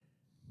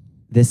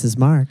This is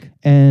Mark.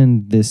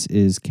 And this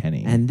is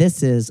Kenny. And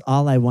this is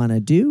All I Want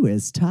to Do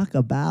is Talk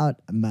About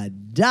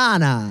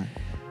Madonna.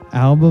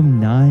 Album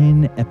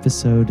 9,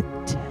 episode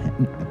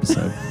 10.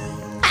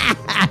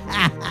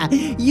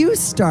 You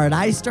start.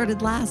 I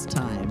started last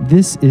time.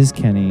 This is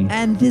Kenny.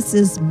 And this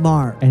is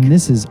Mark. And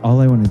this is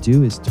All I Want to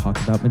Do is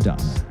Talk About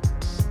Madonna.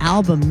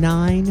 Album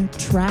 9,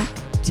 track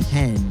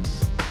 10.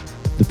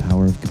 The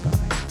Power of Goodbye.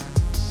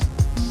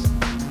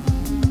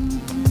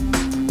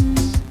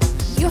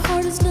 Your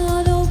heart is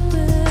not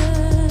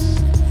open,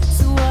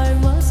 so I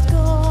must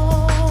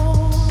go.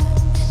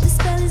 The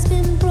spell has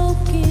been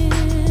broken.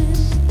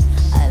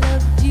 I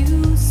loved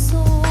you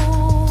so.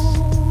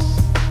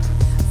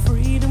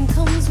 Freedom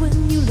comes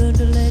when you learn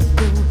to let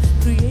go.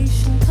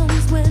 Creation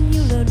comes when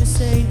you learn to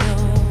say no.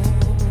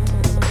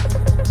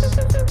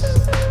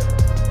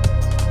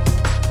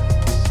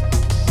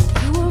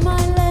 You were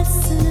my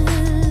lesson.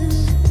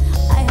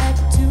 I had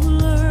to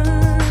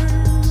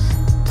learn.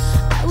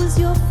 I was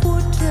your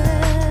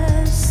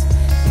fortress.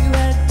 You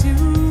had to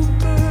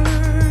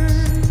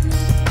burn.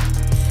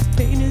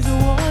 Pain is a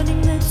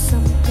warning that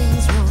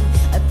something's wrong.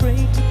 I pray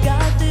to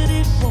God that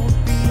it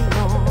won't be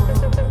long.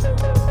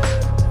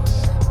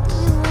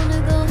 You wanna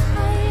go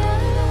higher?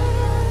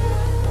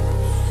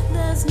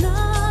 There's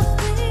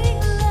nothing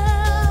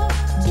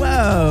left.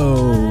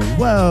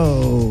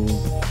 Whoa.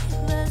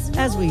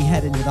 As we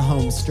head into the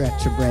home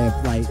stretch of Ray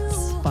of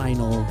Light's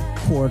final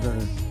quarter,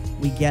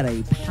 we get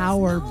a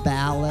power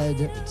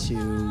ballad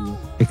to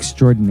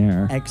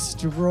Extraordinaire.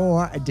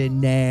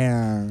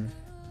 extraordinaire.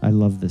 I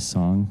love this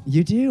song.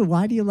 You do?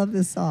 Why do you love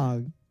this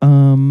song?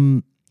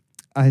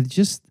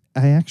 I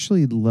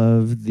actually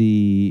love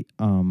the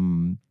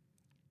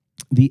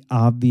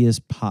obvious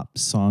pop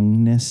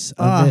songness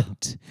of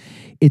it.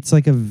 It's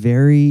like a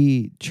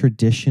very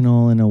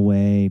traditional, in a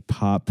way,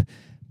 pop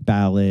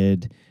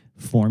ballad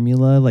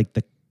formula, like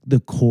the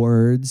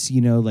chords,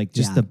 like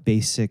just the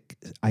basic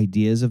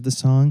ideas of the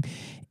song.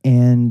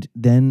 And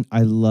then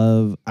I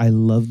love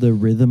the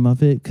rhythm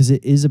of it because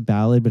it is a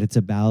ballad, but it's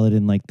a ballad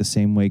in like the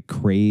same way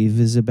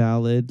Crave is a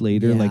ballad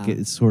later. Yeah. Like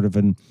it's sort of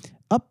an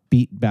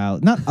upbeat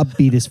ballad, not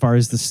upbeat as far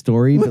as the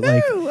story, but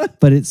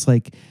it's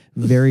like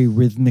very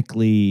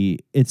rhythmically.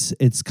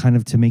 It's kind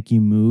of to make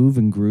you move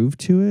and groove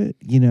to it,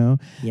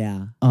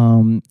 Yeah.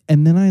 And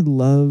then I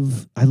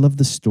love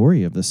the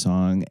story of the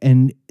song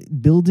and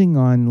building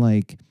on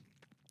like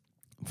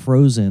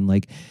Frozen.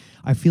 Like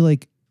I feel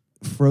like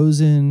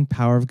Frozen,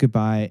 Power of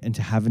Goodbye, and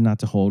To Have and Not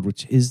to Hold,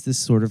 which is this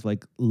sort of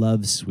like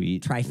love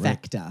suite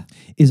Trifecta. right,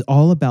 is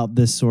all about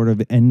this sort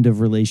of end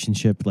of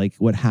relationship. Like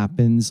what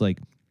happens, like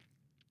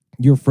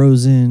you're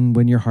frozen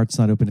when your heart's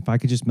not open. If I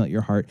could just melt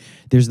your heart,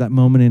 there's that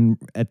moment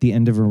at the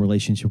end of a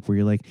relationship where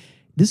you're like,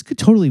 this could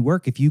totally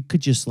work if you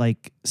could just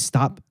like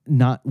stop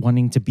not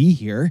wanting to be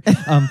here,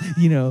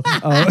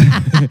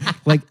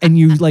 like, and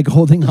you like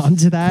holding on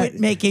to that.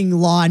 Quit making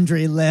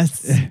laundry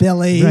lists,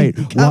 Billy. Right.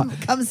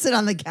 Come sit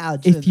on the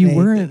couch. If with you me.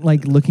 weren't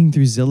like looking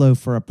through Zillow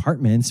for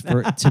apartments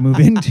to move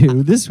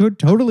into, this would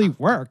totally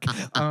work.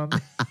 Why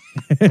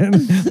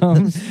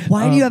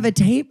do you have a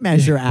tape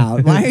measure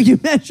out? Why are you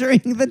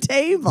measuring the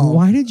table?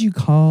 Why did you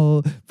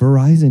call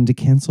Verizon to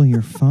cancel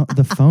your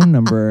the phone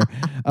number?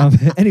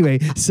 Anyway,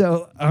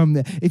 so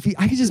I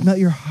could just melt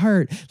your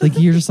heart, like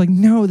you're just like,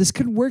 no, this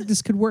could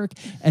work.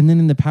 And then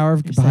in The Power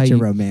of Goodbye, such a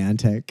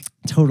romantic.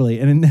 Totally.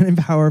 And then in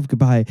Power of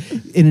Goodbye,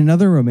 in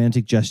another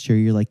romantic gesture,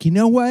 you're like, you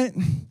know what?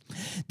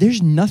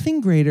 There's nothing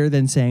greater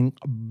than saying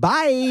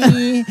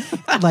bye.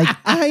 Like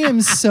I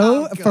am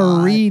so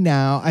free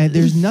now.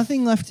 There's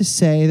nothing left to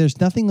say.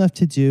 There's nothing left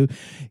to do.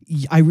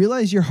 I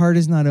realize your heart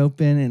is not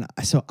open, and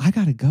so I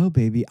gotta go,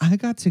 baby. I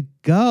got to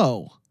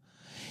go.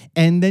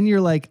 And then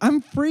you're like,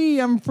 I'm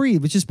free,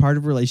 which is part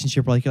of a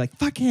relationship where like you're like,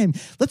 fuck him.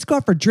 Let's go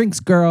out for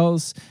drinks,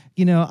 girls.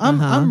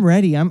 I'm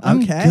ready. I'm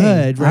okay.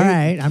 good, right? All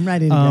right, I'm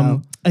ready to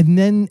go. And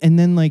then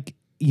like,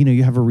 you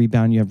have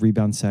you have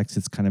rebound sex.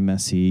 It's kind of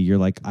messy. You're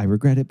like, I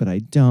regret it, but I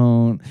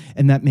don't.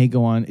 And that may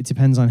go on. It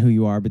depends on who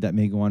you are, but that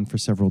may go on for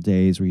several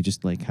days where you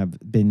just like have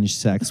binge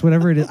sex,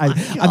 whatever it is. I'm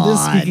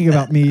just speaking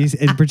about me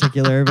in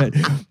particular, but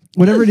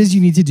whatever it is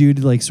you need to do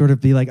to like sort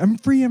of be like, I'm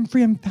free, I'm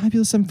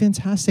fabulous, I'm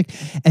fantastic.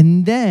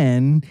 And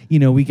then,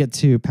 we get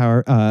to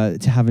To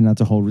Have and Not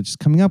to Hold, which is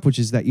coming up, which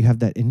is that you have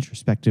that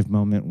introspective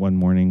moment one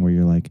morning where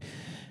you're like,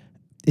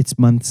 it's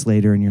months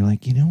later and you're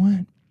like, you know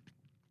what?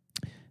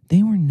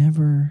 They were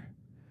never...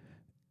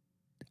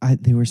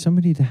 they were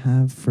somebody to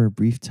have for a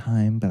brief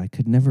time, but I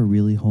could never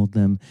really hold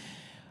them.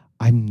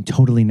 I'm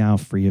totally now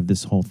free of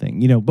this whole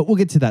thing, but we'll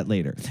get to that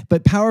later.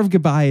 But Power of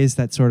Goodbye is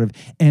that sort of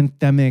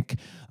anthemic,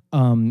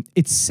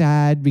 it's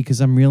sad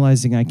because I'm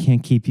realizing I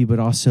can't keep you, but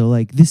also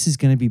like, this is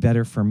going to be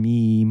better for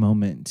me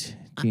moment.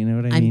 Do you know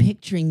what I mean? I'm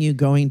picturing you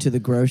going to the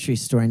grocery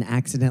store and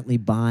accidentally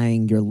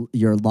buying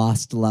your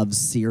Lost Love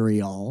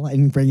cereal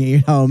and bringing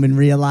it home and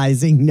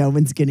realizing no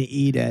one's going to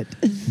eat it.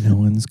 No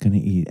one's going to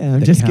eat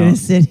I'm just going to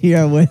sit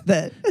here with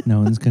it. No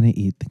one's going to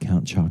eat the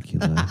Count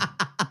Chocula.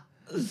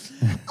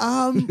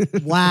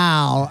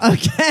 Wow.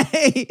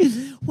 Okay.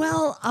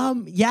 Well,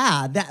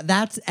 yeah,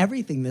 that's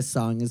everything this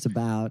song is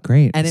about.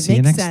 Great. And it See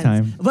you makes next sense.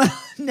 time. Well,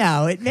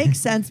 no, it makes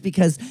sense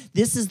because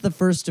this is the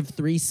first of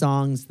 3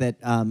 songs that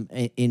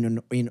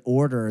in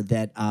order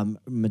that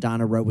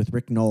Madonna wrote with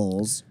Rick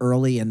Knowles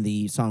early in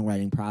the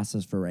songwriting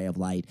process for Ray of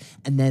Light,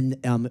 and then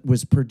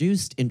was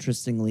produced,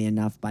 interestingly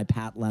enough, by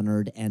Pat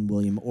Leonard and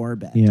William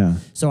Orbit. Yeah.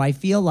 So I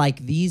feel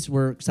like these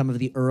were some of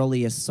the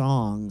earliest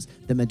songs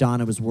that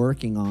Madonna was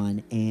working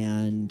on,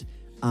 and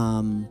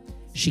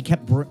she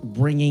kept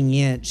bringing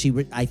in.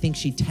 I think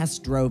she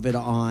test drove it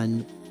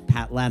on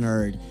Pat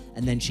Leonard,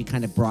 and then she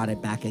kind of brought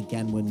it back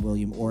again when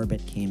William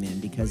Orbit came in.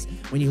 Because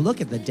when you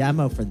look at the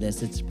demo for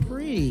this, it's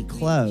pretty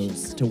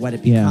close to what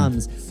it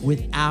becomes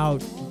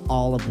without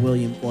all of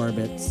William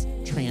Orbit's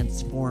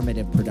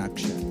transformative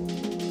production.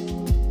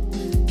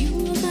 You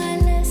were my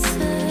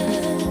lesson.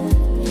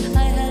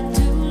 I had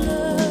to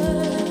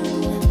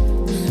learn.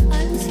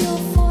 I was your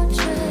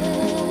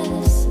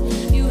fortress.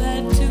 You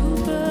had to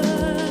burn.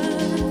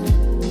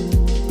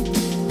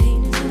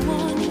 Pain is a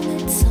warning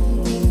that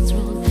something's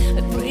wrong.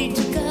 I pray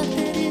to God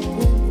that it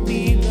won't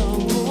be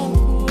long.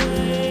 Walk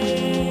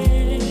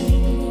away.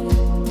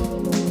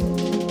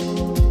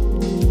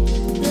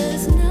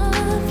 There's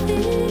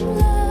nothing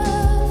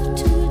left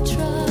to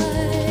try.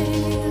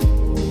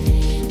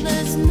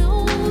 There's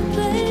no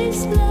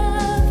place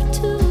left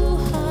to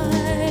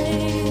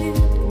hide.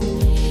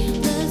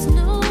 There's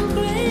no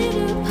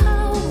greater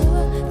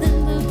power than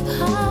the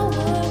power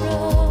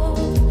of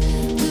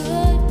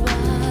goodbye.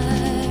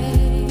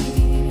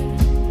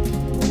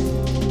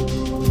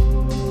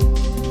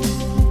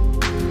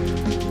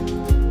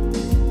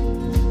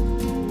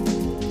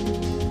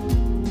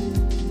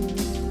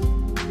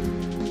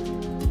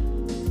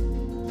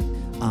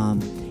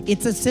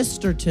 It's a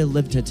sister to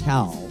Live to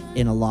Tell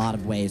in a lot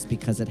of ways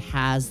because it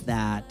has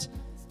that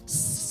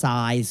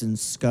size and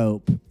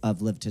scope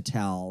of Live to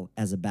Tell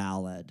as a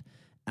ballad,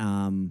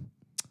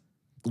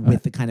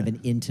 with the kind of an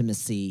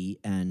intimacy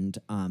and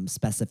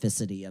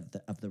specificity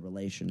of the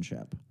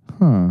relationship.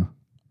 Huh.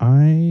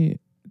 I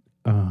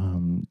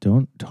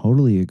don't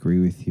totally agree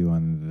with you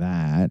on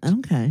that.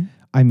 Okay.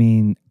 I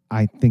mean,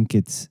 I think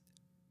it's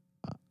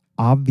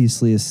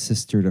obviously a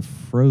sister to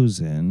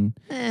Frozen.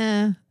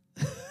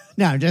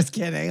 No, I'm just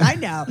kidding. I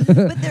know.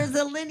 But there's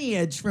a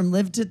lineage from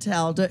Live to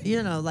Tell to,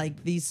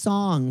 like these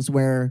songs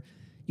where,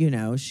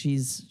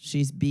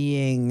 she's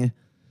being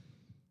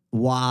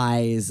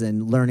wise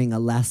and learning a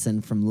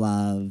lesson from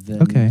love.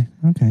 And, Okay,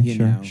 you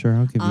know. sure,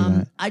 I'll give you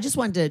that. I just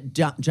wanted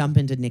to jump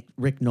into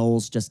Rick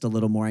Knowles just a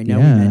little more. I know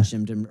Yeah. we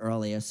mentioned him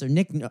earlier. So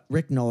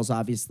Rick Knowles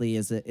obviously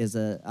is a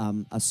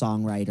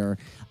songwriter,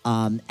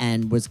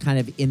 and was kind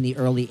of in the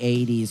early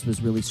 '80s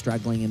was really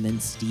struggling, and then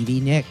Stevie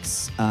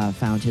Nicks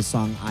found his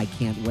song "I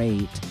Can't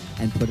Wait"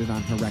 and put it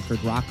on her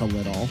record "Rock a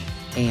Little"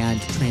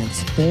 and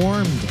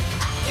transformed it.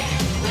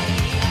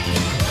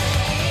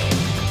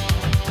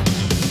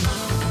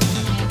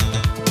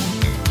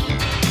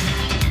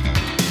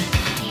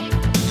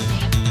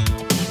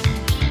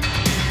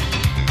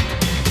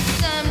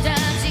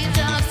 Sometimes she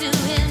talks to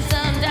him,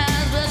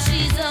 sometimes, well,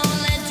 she's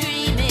only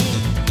dreaming.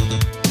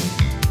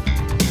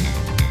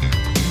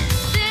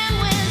 Then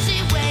when she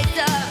wakes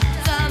up,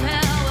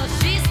 somehow, well,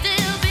 she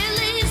still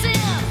believes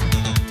him.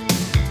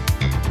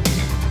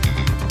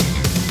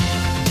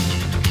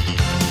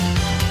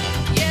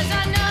 Yes,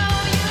 I know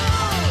you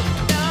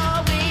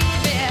know we've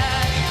been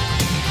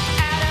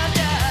out of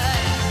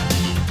touch.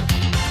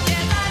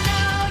 Yes, I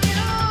know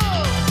you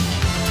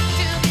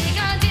to be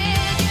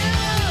continued too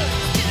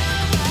much.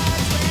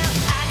 Well,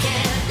 I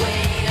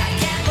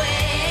can't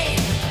wait.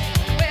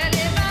 Well,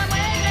 if I'm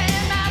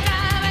wasting my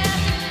time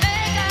and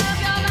make up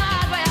your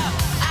mind, well,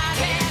 I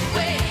can't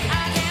wait.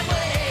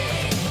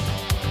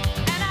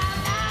 And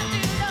I've got to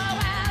know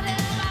how to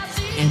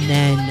see. And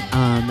then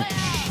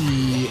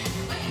she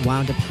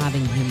wound up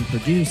having him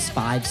produce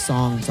 5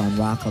 songs on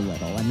Rock a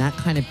Little, and that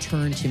kind of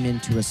turned him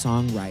into a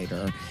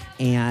songwriter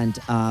and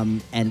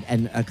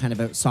a kind of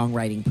a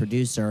songwriting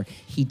producer.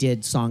 He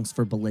did songs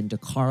for Belinda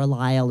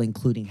Carlisle,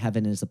 including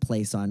 "Heaven Is a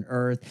Place on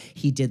Earth."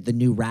 He did the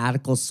new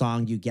Radical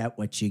song "You Get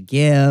What You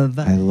Give."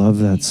 I love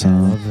that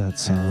song.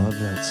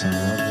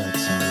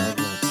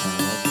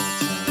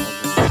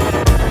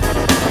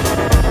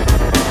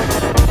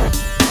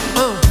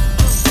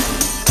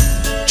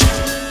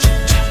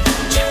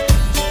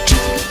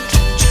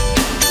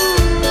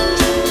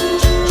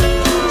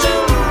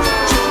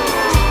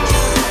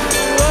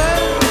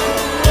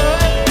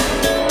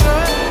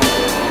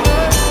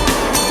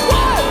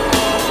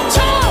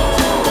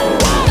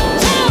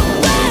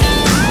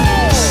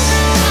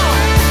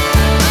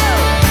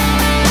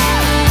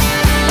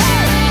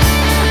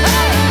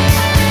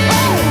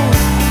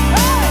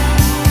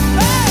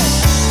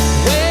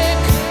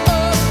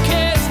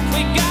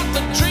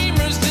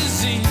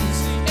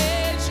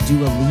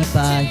 Dua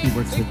Lipa, he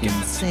works with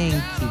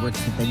NSYNC, he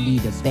works with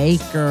Anita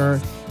Baker,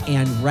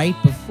 and right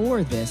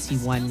before this, he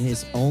won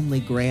his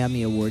only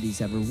Grammy Award he's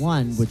ever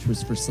won, which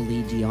was for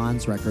Celine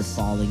Dion's record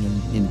 "Falling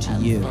Into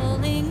You."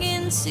 Falling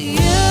into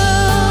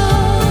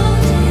you.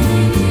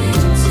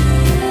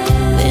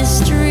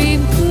 this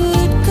dream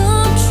could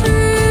come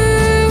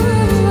true,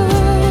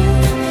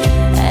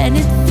 and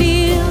it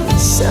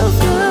feels so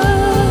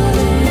good.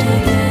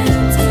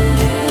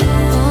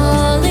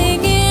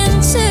 Falling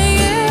into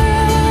you,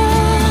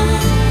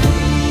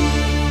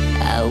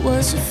 I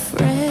was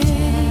afraid.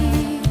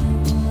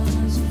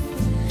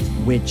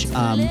 which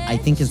I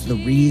think is the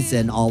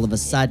reason all of a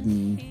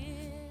sudden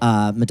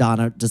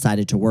Madonna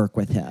decided to work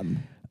with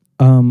him.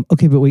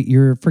 Okay, but wait,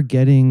 you're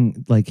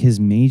forgetting like his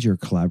major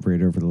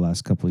collaborator over the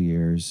last couple of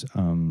years,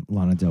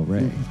 Lana Del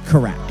Rey.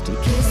 Correct.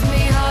 Kiss me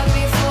hard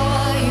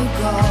before you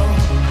go.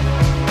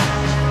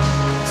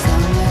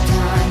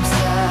 Summertime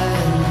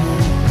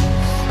sadness.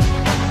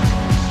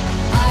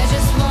 I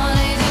just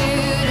wanted you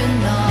to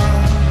know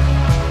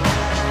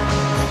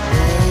that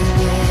they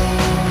gave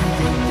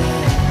the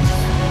best.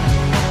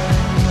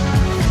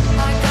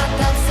 I got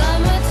that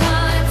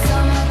summertime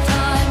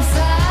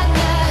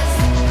sadness.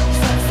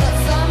 Such that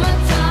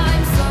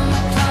summertime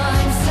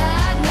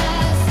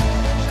sadness.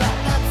 Got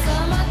that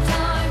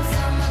summertime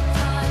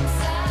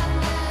sadness.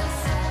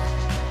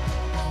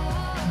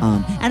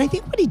 And I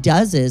think what he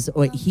does is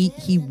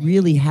he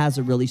really has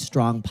a really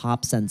strong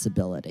pop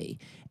sensibility.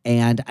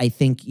 And I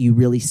think you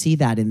really see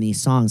that in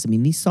these songs. I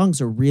mean, these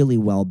songs are really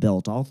well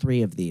built, all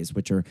three of these,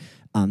 which are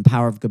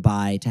Power of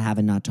Goodbye, To Have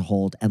and Not to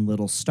Hold, and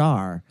Little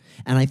Star.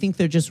 And I think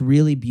they're just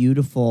really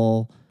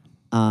beautiful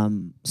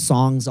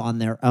songs on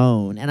their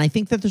own. And I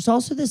think that there's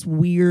also this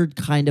weird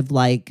kind of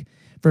like,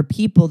 for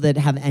people that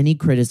have any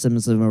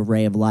criticisms of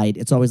Ray of Light,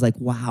 it's always like,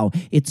 wow,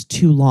 it's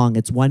too long.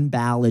 It's one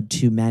ballad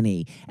too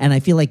many. And I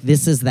feel like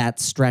this is that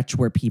stretch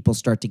where people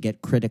start to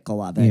get critical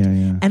of it.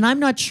 Yeah. And I'm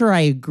not sure I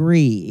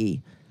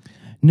agree.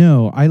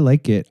 No, I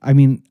like it. I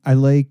mean,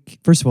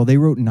 first of all, they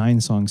wrote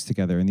 9 songs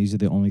together, and these are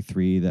the only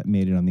 3 that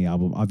made it on the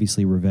album.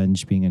 Obviously,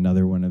 Revenge being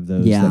another one of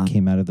those that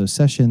came out of those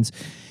sessions.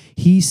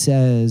 He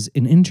says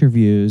in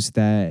interviews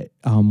that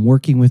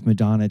working with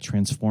Madonna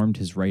transformed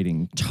his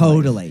writing.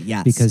 Totally, life,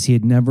 yes. Because he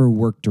had never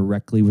worked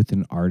directly with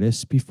an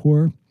artist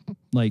before.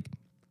 Like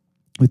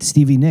with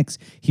Stevie Nicks,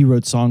 he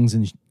wrote songs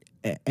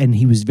and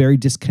he was very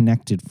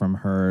disconnected from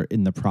her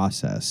in the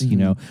process. You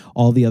know,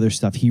 all the other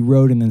stuff he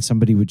wrote and then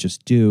somebody would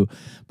just do.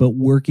 But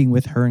working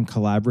with her and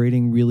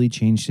collaborating really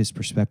changed his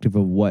perspective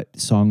of what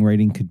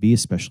songwriting could be,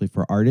 especially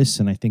for artists.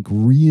 And I think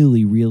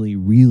really, really,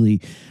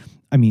 really,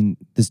 I mean,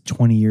 this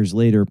 20 years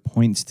later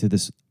points to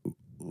this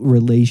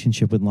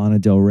relationship with Lana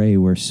Del Rey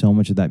where so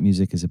much of that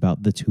music is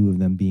about the two of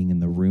them being in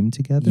the room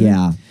together.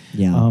 Yeah.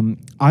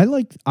 I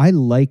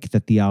like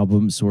that the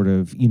album sort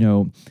of, you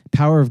know,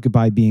 Power of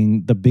Goodbye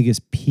being the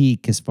biggest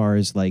peak as far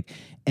as like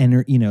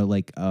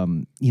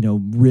rhythm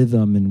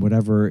and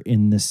whatever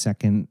in the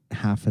second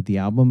half of the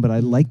album. But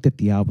I like that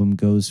the album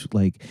goes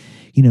like,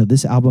 you know,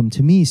 this album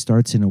to me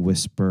starts in a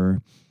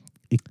whisper.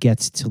 It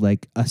gets to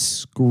like a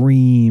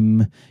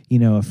scream, you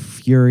know, of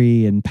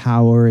fury and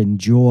power and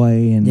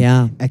joy and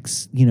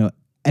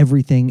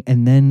everything.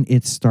 And then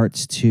it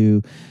starts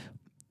to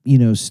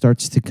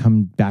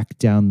come back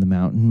down the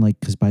mountain. Like,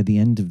 cause by the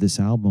end of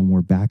this album,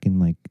 we're back in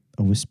like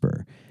a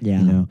whisper, you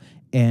know?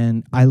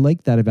 And I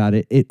like that about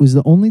it. It was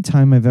the only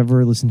time I've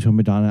ever listened to a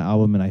Madonna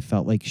album and I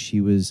felt like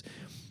she was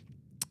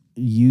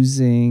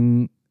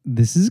using,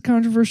 this is a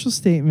controversial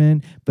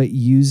statement, but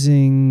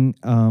using,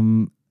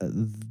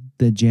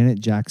 the Janet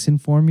Jackson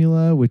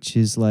formula, which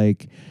is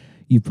like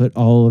you put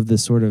all of the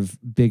sort of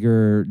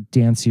bigger,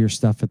 dancier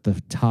stuff at the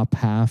top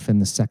half,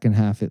 and the second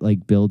half it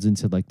like builds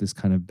into like this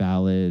kind of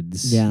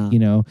ballads, you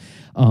know.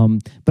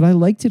 But I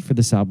liked it for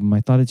this album.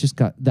 I thought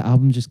the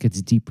album just gets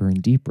deeper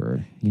and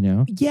deeper, you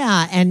know.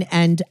 Yeah,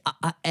 and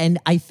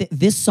I think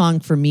this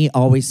song for me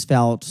always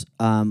felt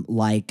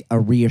like a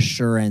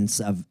reassurance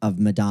of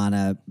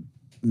Madonna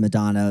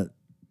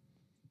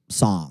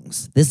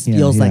songs. This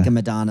feels like a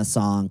Madonna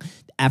song.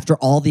 After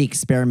all the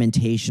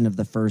experimentation of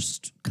the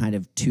first kind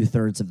of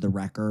 2/3 of the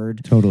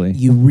record, totally,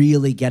 you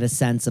really get a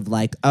sense of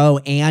like, oh,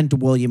 and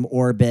William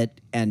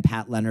Orbit and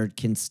Pat Leonard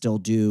can still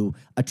do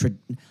a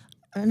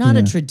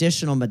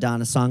traditional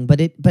Madonna song, but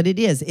it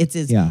is.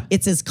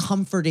 It's as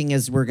comforting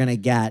as we're gonna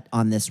get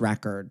on this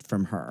record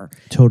from her.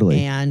 Totally.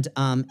 And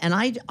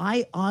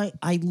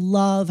I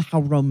love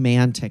how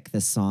romantic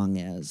this song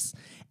is.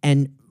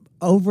 And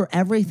over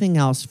everything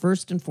else,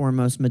 first and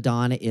foremost,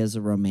 Madonna is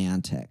a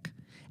romantic.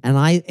 And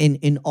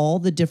in all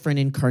the different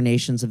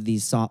incarnations of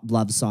these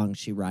love songs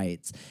she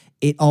writes,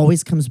 it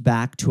always comes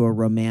back to a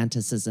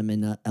romanticism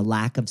and a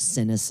lack of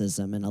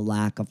cynicism and a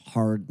lack of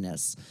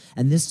hardness.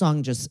 And this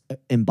song just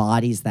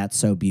embodies that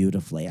so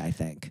beautifully, I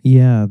think.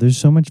 Yeah, there's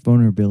so much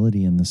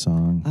vulnerability in the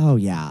song. Oh,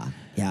 yeah.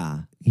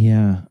 Yeah.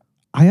 Yeah.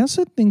 I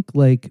also think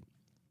like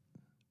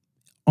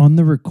on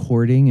the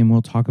recording, and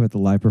we'll talk about the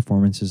live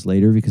performances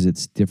later because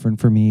it's different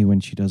for me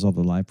when she does all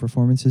the live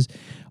performances.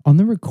 On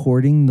the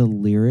recording, the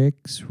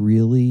lyrics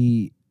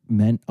really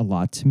meant a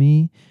lot to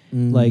me.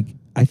 Like,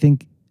 I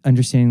think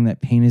understanding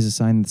that pain is a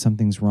sign that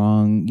something's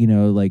wrong, you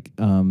know, like,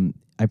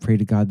 I pray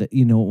to God that,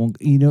 it won't,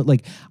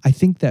 like, I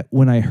think that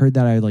when I heard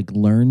that, I like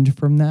learned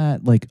from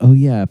that, like, oh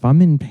yeah, if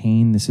I'm in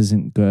pain, this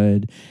isn't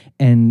good.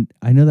 And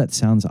I know that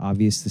sounds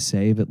obvious to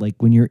say, but like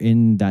when you're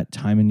in that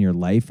time in your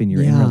life and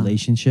you're in Yeah.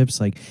 relationships,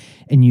 like,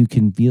 and you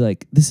can be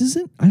like,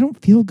 I don't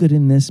feel good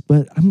in this,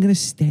 but I'm going to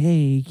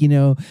stay,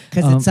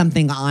 Because it's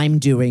something I'm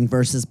doing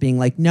versus being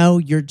like, no,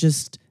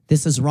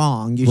 this is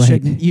wrong. You Right.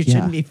 shouldn't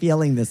Yeah. be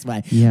feeling this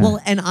way. Yeah.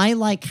 Well, and I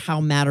like how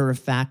matter of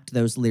fact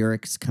those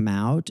lyrics come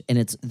out,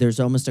 and there's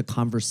almost a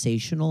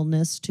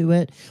conversationalness to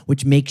it,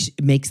 which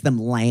makes them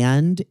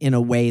land in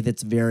a way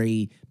that's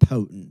very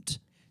potent.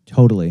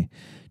 Totally.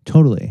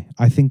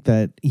 I think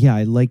that,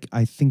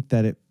 I think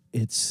that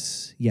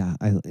it's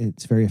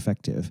very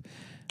effective.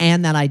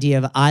 And that idea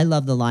of, I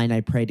love the line, I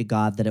pray to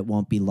God that it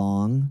won't be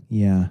long,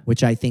 Yeah.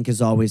 which I think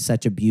is always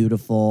such a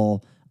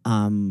beautiful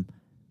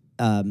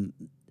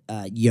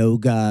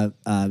yoga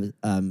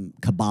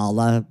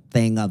Kabbalah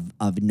thing of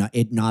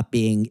it not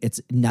being,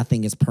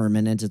 nothing is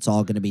permanent, it's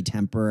all going to be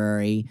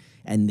temporary,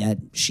 and that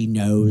she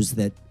knows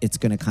that it's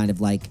going to kind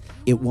of like,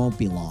 it won't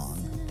be long.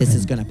 This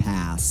is going to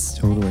pass.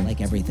 Totally.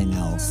 Like everything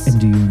else. And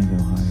do you want to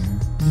go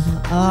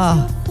higher?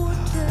 Ah,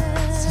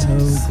 So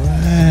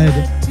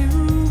good.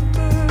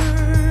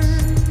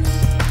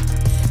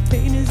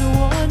 Pain is a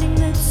warning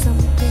that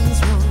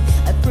something's wrong.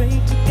 I pray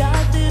to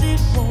God that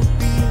it won't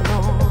be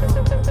long.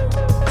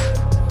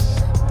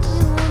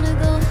 You wanna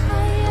go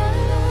higher?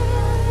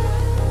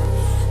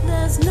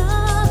 There's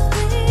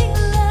nothing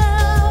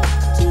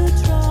left to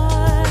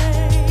try.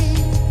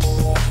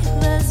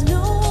 There's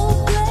no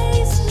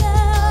place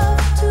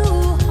left to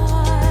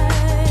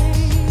hide.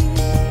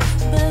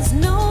 There's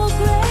no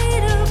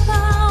greater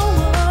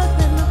power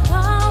than the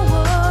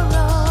power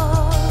of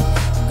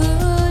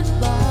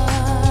goodbye.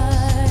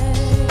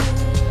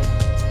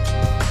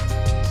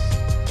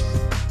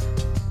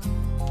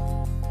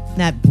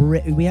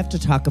 we have to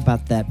talk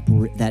about that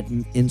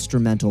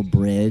instrumental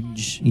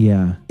bridge.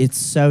 Yeah. It's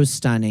so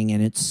stunning,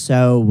 and it's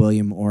so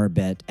William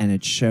Orbit, and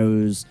it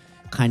shows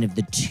kind of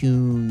the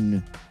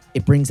tune.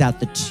 It brings out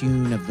the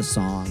tune of the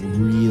song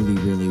really,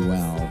 really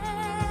well.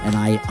 And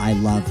I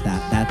love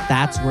that.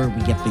 That's where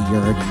we get the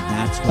yearning.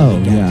 That's where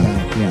we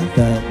get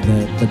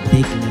the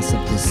bigness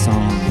of this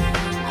song.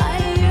 I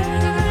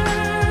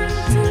yearn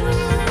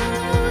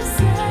to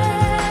say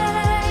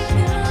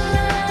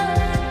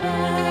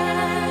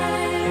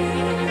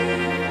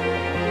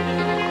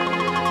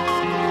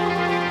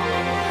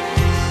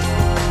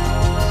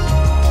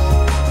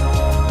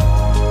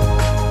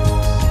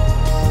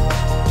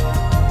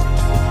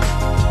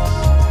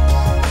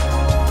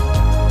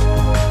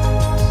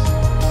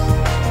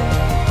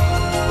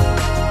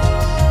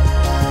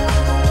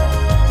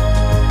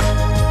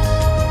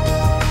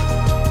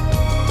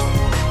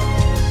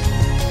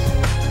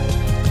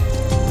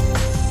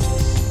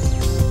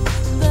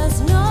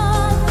there's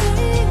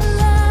nothing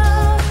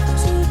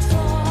left to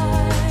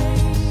try.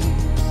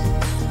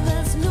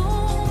 There's no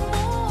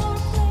more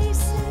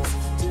places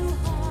to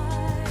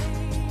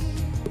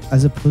hide.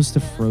 As opposed to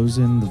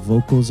Frozen, the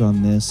vocals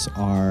on this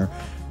are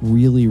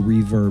really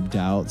reverbed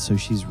out. So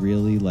she's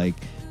really like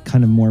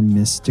kind of more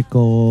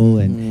mystical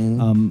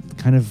and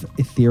kind of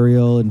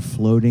ethereal and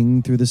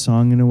floating through the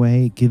song in a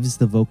way. It gives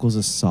the vocals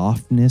a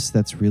softness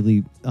that's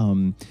really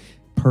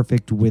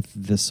perfect with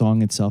the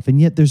song itself.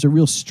 And yet there's a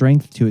real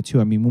strength to it too.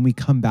 I mean, when we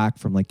come back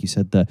from, like you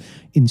said, the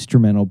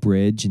instrumental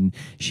bridge, and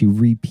she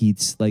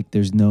repeats like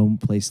there's no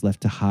place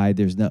left to hide,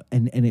 there's no,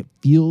 and it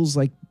feels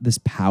like this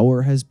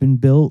power has been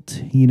built,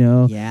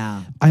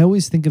 Yeah. I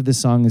always think of this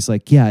song as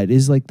like, yeah, it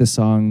is like the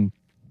song.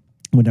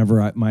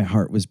 Whenever my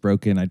heart was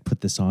broken, I'd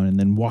put this on and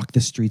then walk the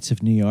streets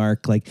of New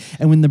York. Like,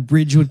 and when the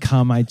bridge would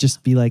come, I'd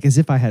just be like, as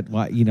if I had,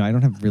 I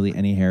don't have really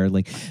any hair.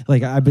 Like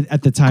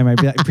at the time, I'd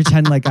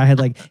pretend like I had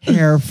like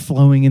hair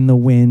flowing in the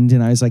wind,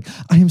 and I was like,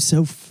 I am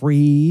so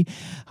free.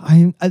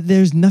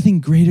 There's nothing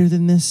greater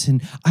than this,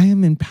 and I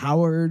am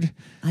empowered.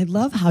 I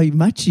love how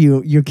much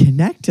you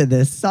connect to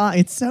this song.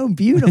 It's so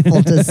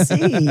beautiful to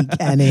see,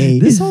 Kenny.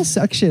 This whole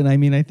section, I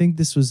mean, I think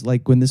this was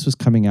like when this was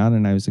coming out,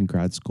 and I was in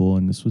grad school,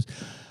 and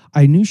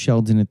I knew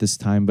Sheldon at this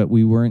time, but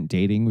we weren't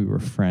dating. We were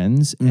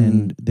friends,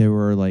 and there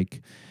were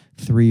like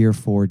 3 or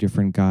 4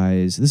 different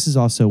guys. This is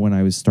also when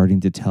I was starting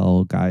to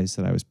tell guys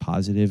that I was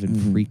positive,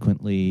 and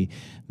frequently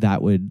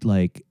that would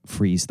like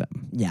freeze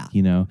them. Yeah.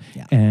 Yeah.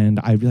 And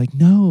I'd be like,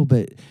 no,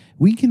 but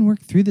we can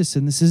work through this,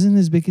 and this isn't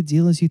as big a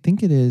deal as you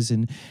think it is.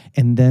 And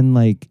then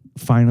like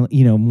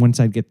finally, once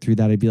I'd get through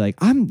that, I'd be like,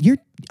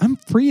 I'm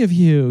free of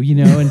you,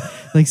 and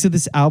like, so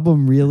this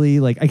album really,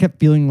 like, I kept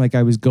feeling like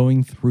I was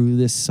going through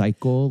this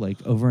cycle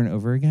like over and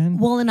over again.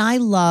 Well, and I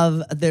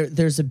love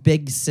there's a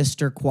big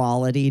sister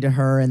quality to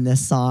her in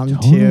this song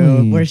Totally.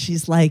 too, where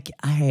she's like,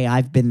 hey,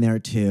 I've been there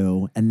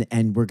too,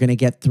 and we're gonna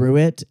get through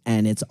it,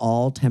 and it's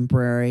all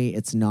temporary.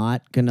 It's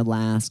not gonna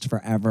last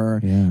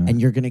forever. Yeah.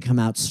 And you're gonna come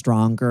out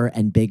stronger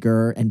and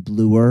bigger and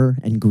bluer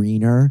and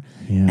greener.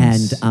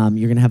 Yes. And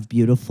you're gonna have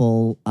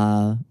beautiful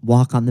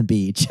walk on the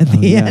beach at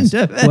the end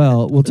of it.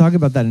 Well, we'll talk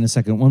about that in a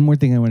second. One more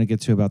thing I want to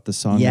get to about the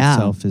song Yeah.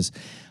 itself is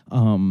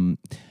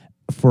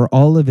for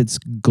all of its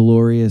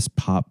glorious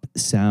pop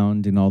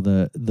sound and all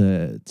the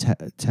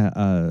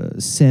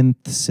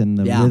synths and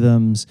the Yeah.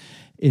 rhythms,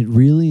 it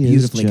really is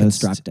Beautifully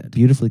just constructed.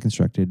 beautifully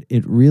constructed.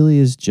 It really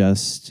is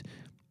just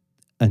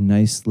a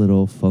nice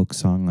little folk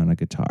song on a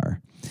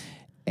guitar.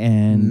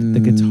 And the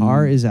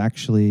guitar is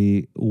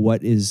actually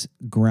what is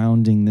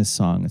grounding this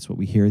song. It's what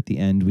we hear at the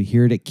end. We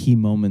hear it at key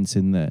moments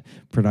in the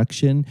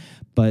production,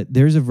 but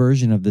there's a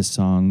version of this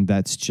song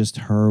that's just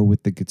her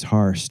with the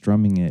guitar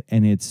strumming it,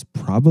 and it's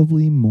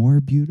probably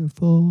more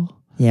beautiful.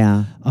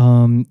 Yeah.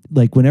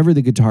 Like whenever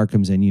the guitar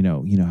comes in, you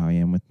know how I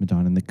am with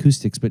Madonna and the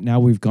acoustics, but now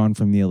we've gone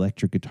from the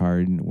electric guitar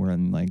and we're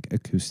on like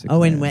acoustic.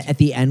 Oh, and lands. at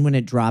the end when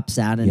it drops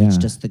out and it's Yeah.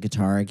 just the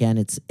guitar again,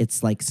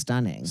 it's like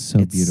stunning. So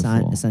It's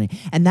beautiful. stunning.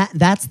 And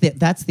that's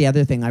the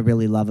other thing I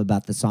really love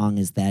about the song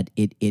is that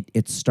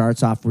it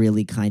starts off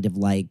really kind of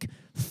like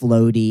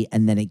floaty,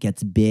 and then it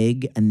gets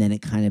big, and then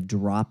it kind of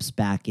drops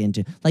back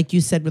into, like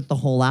you said with the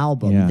whole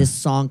album. Yeah. This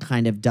song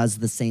kind of does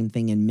the same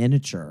thing in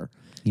miniature.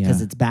 Because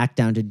Yeah. it's back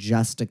down to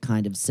just a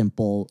kind of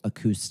simple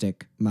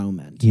acoustic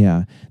moment.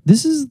 Yeah.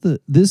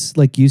 This,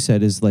 like you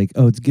said, is like,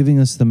 oh, it's giving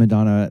us the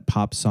Madonna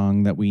pop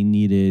song that we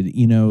needed.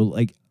 You know,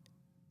 like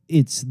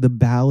it's the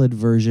ballad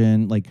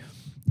version. Like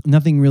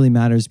Nothing Really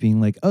Matters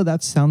being like, oh,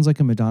 that sounds like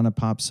a Madonna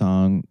pop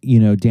song,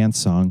 dance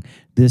song.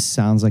 This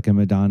sounds like a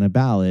Madonna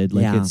ballad.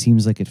 Like Yeah. it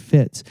seems like it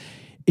fits.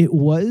 It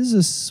was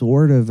a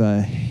sort of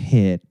a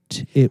hit.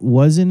 It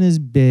wasn't as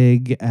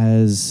big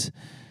as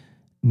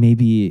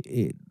maybe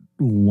it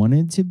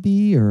wanted to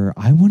be, or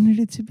I wanted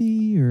it to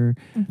be, or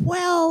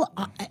Well,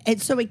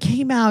 so it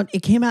came out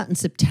in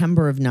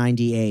September of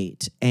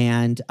 '98,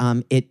 and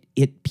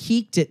it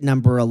peaked at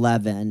number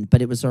 11,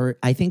 but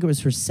I think it was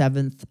her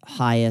 7th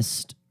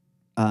highest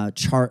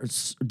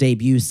charts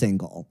debut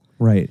single.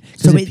 right.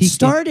 'Cause So it peaked-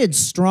 started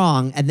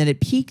strong, and then it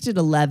peaked at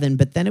 11,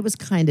 but then it was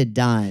kind of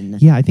done.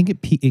 Yeah, I think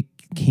it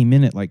came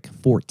in at like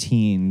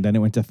 14, then it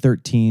went to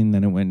 13,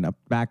 then it went up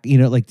back,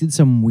 like did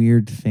some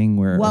weird thing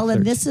where. Well,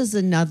 and this is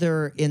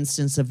another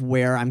instance of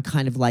where I'm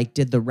kind of like,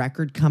 did the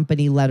record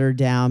company let her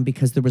down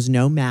because there was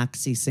no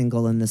maxi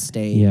single in the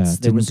States? Yeah, it there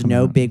didn't was come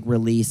no out. big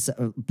release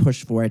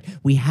push for it.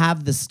 We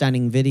have the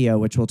stunning video,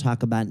 which we'll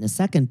talk about in a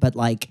second, but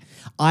like,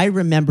 I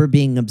remember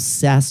being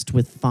obsessed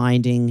with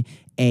finding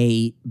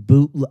an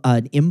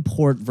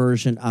import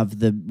version of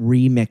the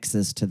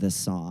remixes to this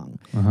song.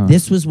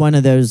 This was one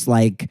of those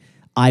like,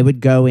 I would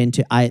go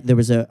into there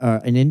was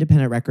an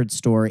independent record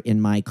store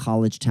in my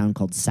college town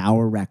called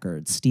Sour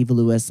Records. Steve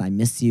Lewis, I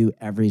miss you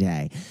every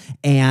day.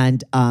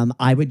 And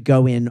I would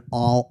go in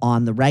all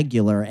on the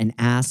regular and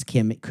ask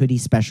him, could he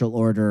special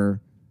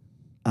order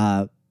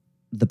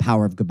the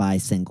Power of Goodbye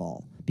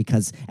single?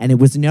 And it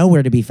was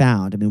nowhere to be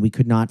found. I mean, we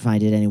could not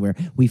find it anywhere.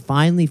 We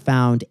finally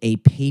found a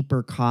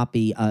paper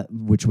copy,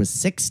 which was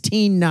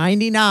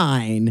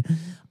 $16.99,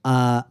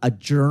 a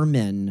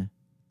German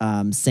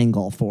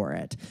single for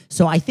it.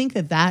 So I think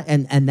that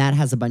and that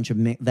has a bunch of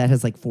that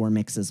has like 4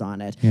 mixes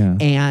on it. Yeah.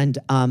 And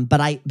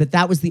but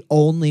that was the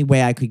only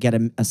way I could get a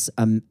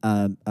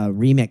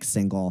remix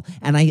single.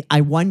 And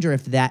I wonder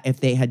if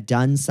they had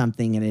done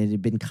something and it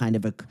had been kind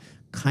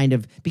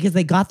of because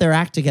they got their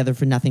act together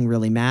for Nothing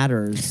Really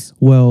Matters.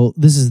 Well,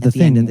 this is the at the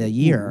thing. end of the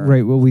year.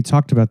 Right. Well, we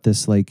talked about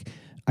this. Like,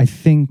 I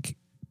think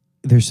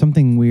there's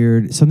something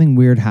weird. Something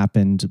weird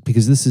happened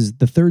because this is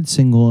the 3rd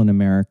single in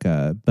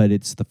America, but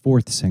it's the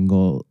 4th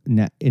single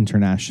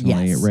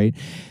internationally, Yes. right?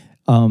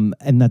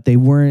 And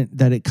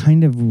that it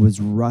kind of was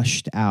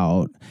rushed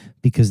out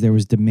because there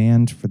was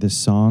demand for this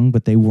song,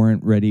 but they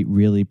weren't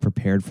really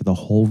prepared for the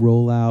whole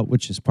rollout,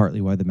 which is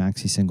partly why the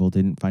maxi single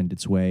didn't find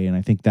its way. And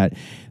I think that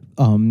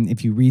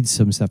if you read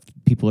some stuff,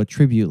 people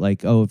attribute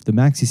like, oh, if the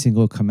maxi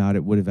single had come out,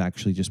 it would have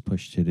actually just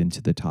pushed it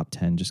into the top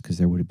 10 just because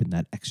there would have been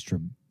that extra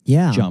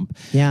jump.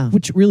 Yeah.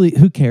 Which really,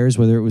 who cares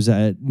whether it was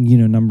at,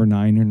 number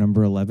 9 or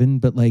number 11,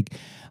 but like,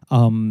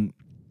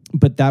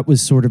 but that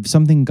was sort of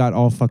something got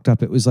all fucked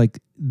up. It was like,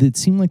 it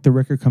seemed like the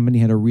record company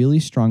had a really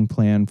strong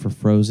plan for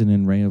Frozen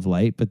and Ray of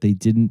Light, but they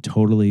didn't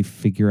totally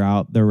figure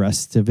out the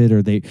rest of it,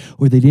 or they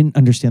didn't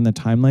understand the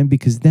timeline,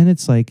 because then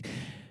it's like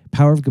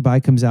Power of Goodbye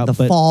comes out. The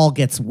but fall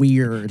gets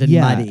weird and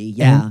muddy.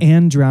 Yeah.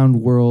 And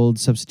Drowned World,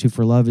 Substitute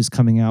for Love is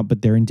coming out,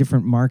 but they're in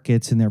different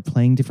markets and they're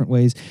playing different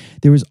ways.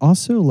 There was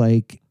also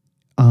like,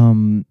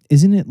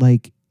 isn't it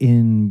like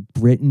in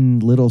Britain,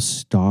 Little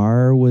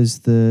Star was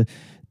the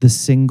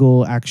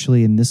single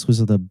actually, and this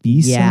was the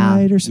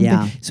B-side or something.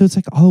 yeah. So it's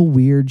like all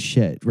weird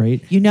shit,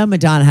 right?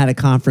 Madonna had a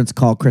conference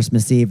call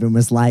Christmas Eve and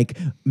was like,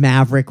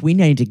 Maverick, we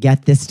need to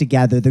get this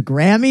together. The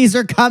Grammys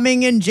are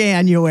coming in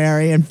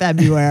January and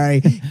February.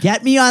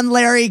 Get me on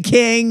Larry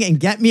King and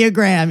get me a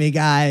Grammy,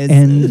 guys.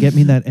 And get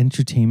me that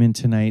Entertainment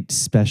Tonight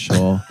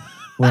special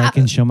where I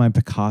can show my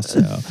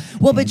Picasso.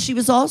 Well, but she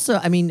was also,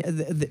 I mean,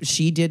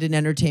 she did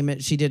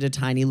a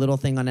tiny little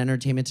thing on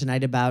Entertainment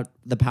Tonight about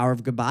the Power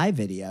of Goodbye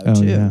video, Oh,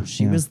 too. yeah,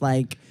 She yeah. was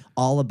like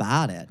all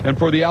about it. And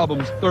for the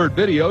album's 3rd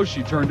video,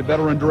 she turned to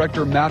veteran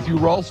director Matthew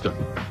Ralston.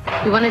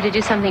 We wanted to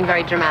do something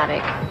very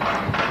dramatic.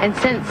 And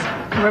since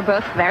we're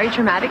both very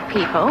dramatic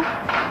people,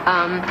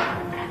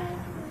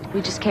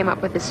 we just came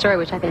up with this story,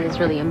 which I think is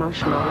really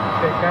emotional.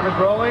 Okay, cameras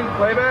rolling,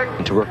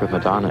 playback. To work with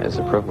Madonna is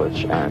a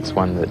privilege, and it's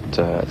one that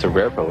it's a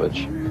rare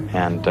privilege,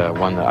 and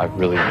one that I've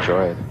really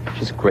enjoyed.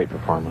 She's a great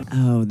performer.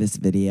 Oh, this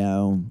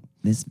video.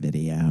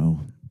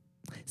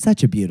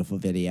 Such a beautiful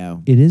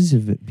video. It is a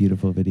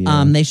beautiful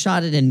video. They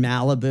shot it in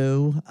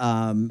Malibu.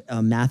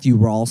 Matthew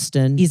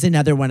Ralston. He's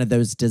another one of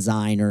those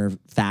designer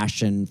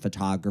fashion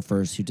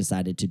photographers who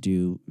decided to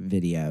do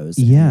videos.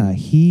 Yeah,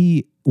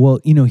 he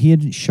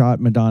had shot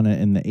Madonna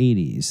in the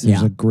 80s.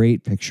 There's Yeah. a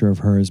great picture of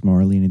her as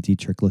Marlene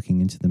Dietrich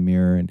looking into the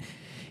mirror, and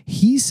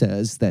he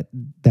says that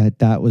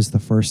was the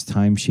first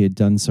time she had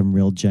done some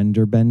real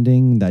gender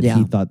bending, that Yeah.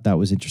 he thought that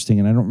was interesting.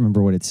 And I don't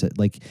remember what it said.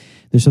 Like,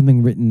 there's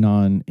something written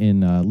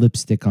in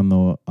lipstick on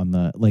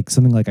the like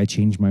something like, I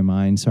changed my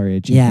mind. Sorry, I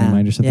changed my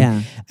mind or something.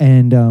 Yeah.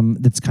 And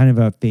that's kind of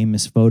a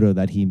famous photo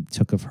that he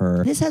took of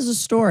her. This has a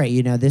story.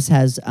 You know, this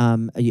has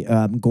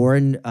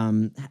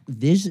Goran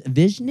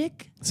Viznik.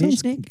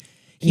 Sounds- Viznik?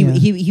 Yeah.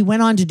 He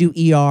went on to do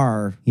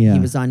ER. Yeah. He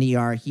was on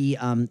ER. He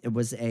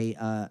was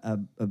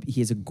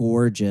he's a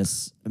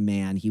gorgeous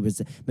man.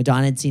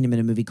 Madonna had seen him in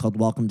a movie called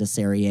Welcome to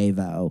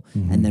Sarajevo,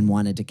 and then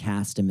wanted to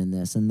cast him in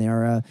this. And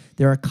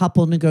they're a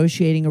couple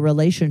negotiating a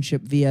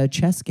relationship via a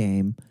chess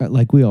game,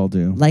 Like we all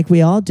do. like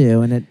we all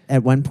do. And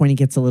at one point he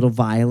gets a little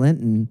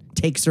violent and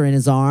takes her in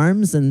his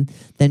arms, and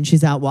then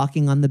she's out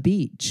walking on the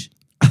beach.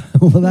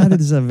 Well, that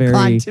is a very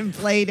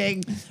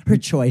Contemplating her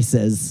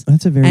choices.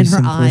 That's a very and her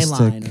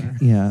simplistic. eyeliner.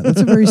 Yeah,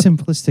 that's a very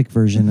simplistic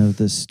version of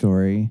this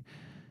story.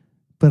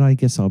 But I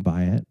guess I'll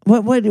buy it.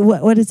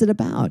 What is it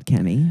about,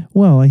 Kenny?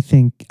 Well, I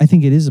think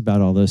it is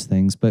about all those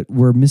things, but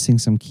we're missing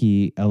some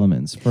key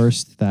elements.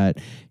 First, that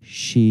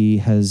she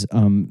has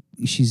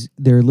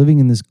they're living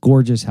in this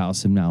gorgeous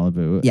house in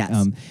Malibu.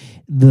 Yes.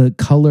 The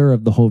color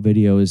of the whole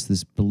video is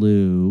this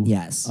blue.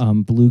 Yes.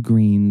 Blue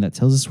green that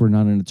tells us we're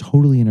not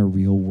totally in a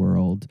real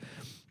world.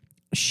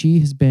 She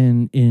has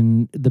been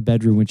in the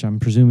bedroom, which I'm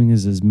presuming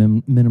is as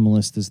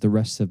minimalist as the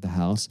rest of the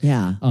house.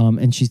 Yeah.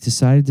 And she's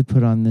decided to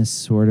put on this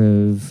sort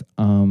of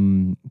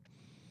one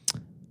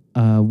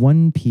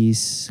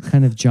piece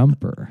kind of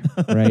jumper,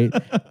 right?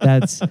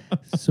 That's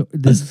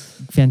this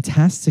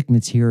fantastic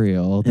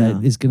material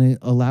that is going to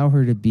allow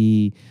her to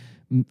be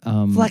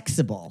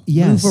Flexible.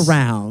 yes. Move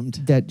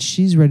around. That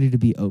she's ready to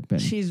be open.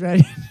 She's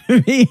ready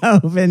to be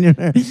open and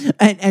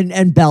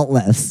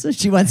beltless.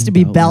 She wants to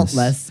be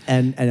beltless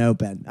and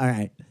open. All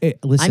right.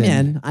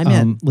 Listen, I'm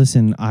in.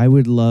 Listen, I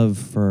would love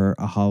for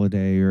a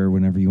holiday or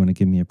whenever you want to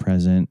give me a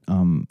present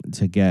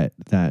to get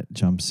that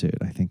jumpsuit.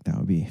 I think that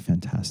would be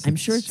fantastic. I'm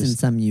sure it's in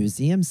some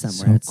museum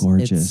somewhere. So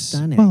gorgeous. It's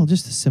stunning. Well,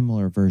 just a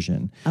similar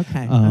version.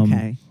 Okay.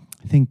 I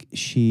think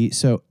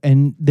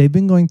and they've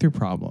been going through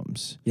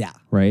problems. Yeah.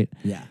 Right?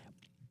 Yeah.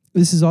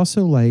 This is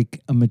also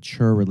like a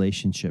mature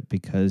relationship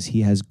because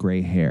he has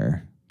gray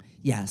hair,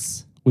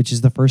 Yes. which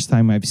is the first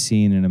time I've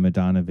seen in a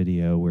Madonna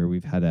video where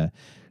we've had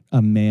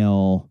a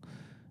male,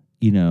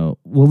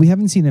 we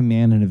haven't seen a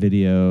man in a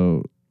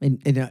video.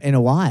 In a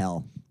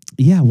while.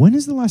 Yeah. When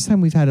is the last time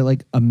we've had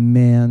a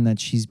man that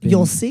she's been?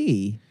 You'll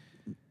see.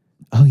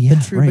 Oh, yeah.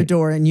 The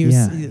troubadour and you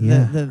Yeah, see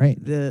yeah, right.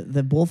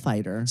 the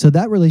bullfighter. So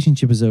that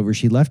relationship is over.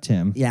 She left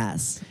him.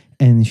 Yes.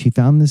 And she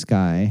found this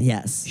guy.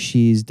 Yes.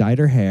 She's dyed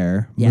her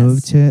hair, Yes.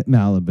 moved to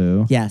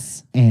Malibu.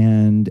 Yes.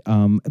 And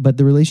but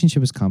the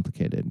relationship is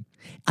complicated.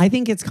 I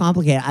think it's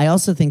complicated. I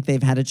also think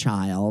they've had a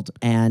child,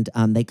 and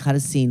they cut a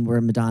scene where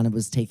Madonna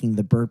was taking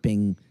the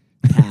burping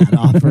pad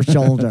off her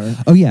shoulder.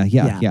 Oh yeah.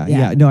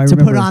 No, I to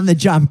remember. put on the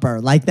jumper,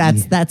 like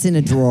that's in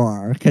a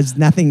drawer because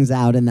nothing's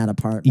out in that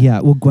apartment.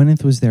 Yeah, well,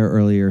 Gwyneth was there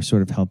earlier,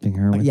 sort of helping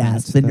her with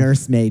Yes, that the stuff.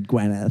 nursemaid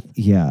Gwyneth.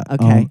 Yeah.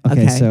 Okay,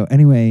 okay. So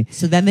anyway,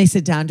 So then they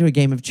sit down to a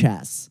game of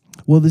chess.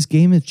 well, this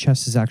game of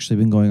chess has actually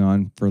been going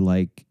on for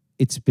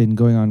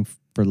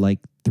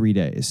 3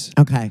 days.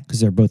 Okay. Because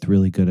they're both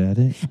really good at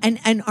it. And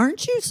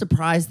aren't you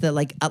surprised that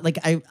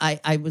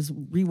I was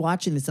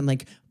rewatching this? I'm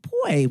like,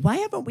 boy, why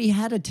haven't we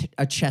had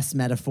a chess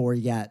metaphor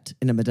yet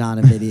in a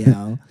Madonna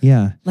video?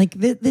 Yeah. Like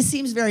this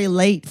seems very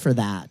late for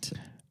that.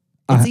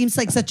 It seems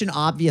like such an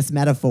obvious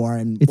metaphor,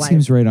 and It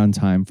seems right on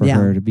time for Yeah.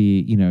 her to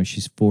be,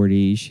 she's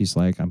 40. She's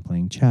like, I'm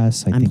playing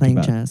chess. I'm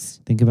playing chess.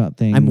 Think about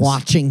things. I'm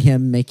watching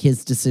him make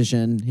his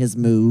decision, his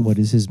move. What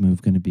is his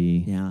move going to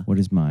be? Yeah. What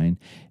is mine?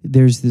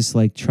 There's this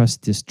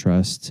trust,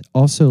 distrust.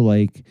 Also,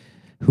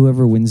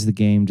 whoever wins the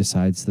game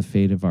decides the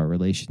fate of our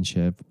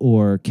relationship,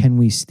 or can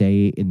we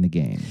stay in the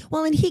game?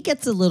 Well, and he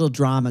gets a little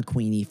drama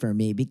queenie for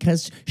me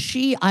because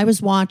I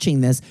was watching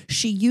this,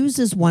 she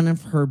uses one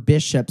of her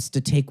bishops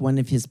to take one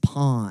of his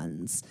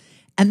pawns.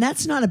 And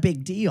that's not a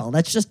big deal.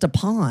 That's just a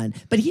pawn.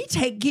 But he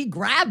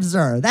grabs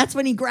her. That's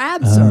when he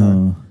grabs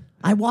her.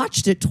 I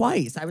watched it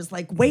twice. I was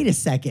like, wait a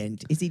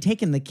second.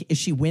 Is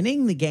she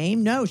winning the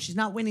game? No, she's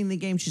not winning the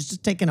game. She's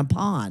just taking a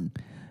pawn.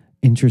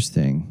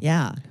 Interesting.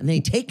 Yeah. And then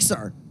he takes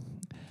her.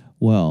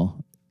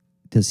 Well,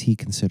 does he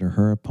consider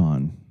her a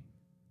pawn?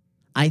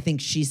 I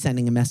think she's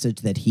sending a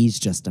message that he's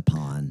just a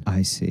pawn.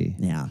 I see.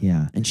 Yeah.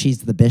 Yeah. And she's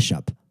the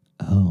bishop.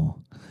 Oh.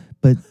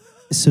 But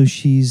so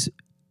she's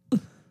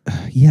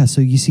yeah,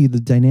 so you see the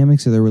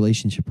dynamics of their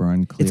relationship are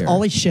unclear. It's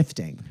always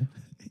shifting.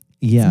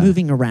 yeah. It's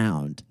moving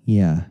around.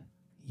 Yeah.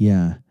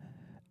 Yeah.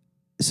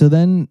 So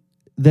then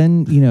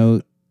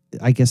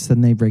I guess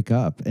then they break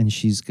up and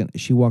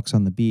she walks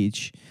on the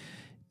beach.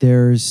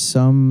 There's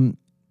some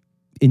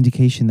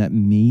indication that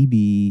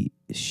maybe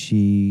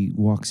she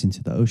walks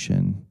into the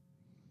ocean.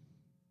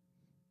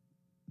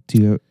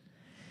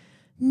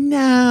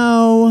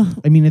 No.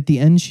 I mean, at the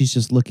end, she's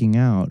just looking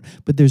out.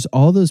 But there's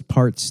all those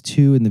parts,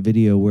 too, in the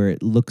video where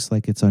it looks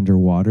like it's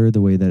underwater,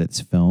 the way that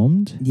it's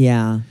filmed.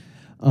 Yeah.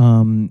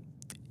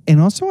 And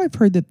also, I've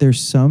heard that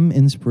there's some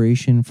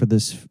inspiration for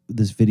this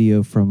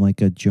video from like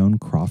a Joan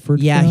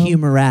Crawford Yeah, film.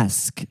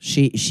 humoresque.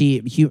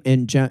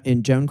 In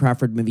Joan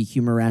Crawford movie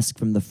Humoresque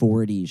from the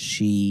 40s,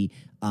 she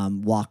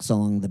walks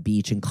along the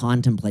beach and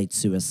contemplates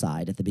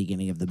suicide at the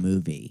beginning of the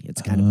movie.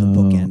 It's kind of the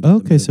bookend.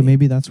 Of Okay, the so movie.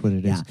 maybe that's what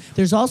it is. Yeah.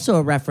 There's also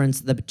a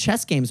reference, the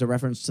chess game's a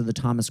reference to the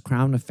Thomas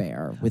Crown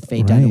Affair with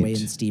Faye Dunaway Right.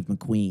 and Steve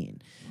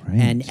McQueen.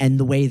 Right. And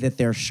the way that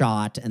they're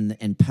shot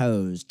and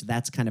posed,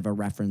 that's kind of a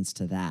reference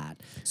to that.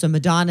 So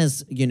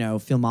Madonna's,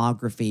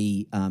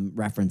 filmography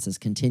references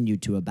continue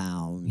to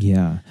abound.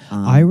 Yeah.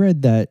 I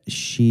read that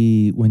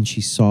when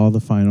she saw the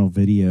final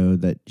video,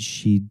 that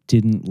she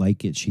didn't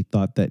like it. She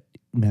thought that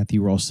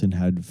Matthew Rolston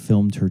had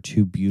filmed her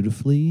too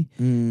beautifully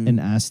and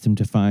asked him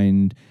to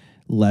find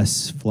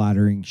less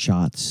flattering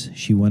shots.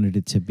 She wanted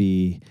it to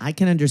be I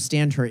can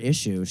understand her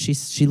issue.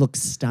 She looks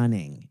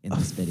stunning in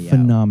this video.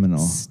 phenomenal.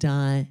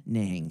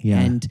 Stunning.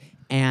 Yeah.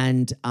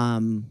 And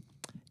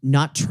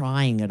not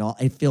trying at all.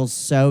 It feels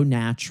so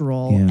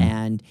natural.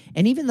 Yeah.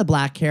 And even the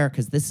black hair,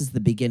 because this is the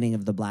beginning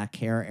of the black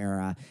hair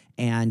era.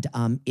 And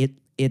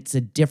it's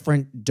a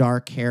different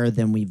dark hair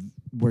than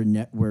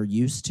we're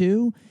used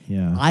to.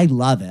 Yeah. I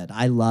love it.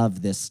 I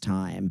love this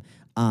time.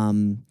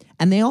 And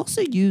they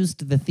also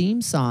used the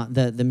theme song,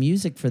 the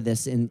music for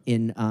this in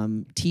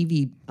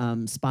TV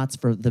spots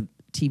for the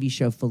TV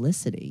show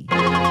Felicity.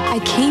 I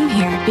came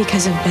here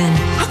because of Ben.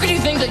 How could you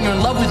think that you're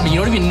in love with me? You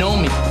don't even know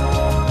me.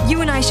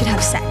 You and I should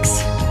have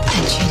sex.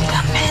 I cheated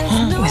on Ben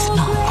with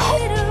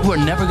Mom. We're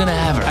never gonna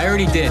have her. I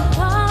already did.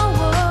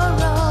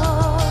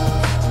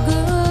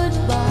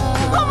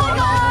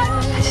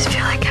 I just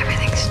feel like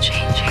everything's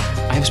changing.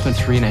 I have spent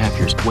 3.5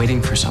 years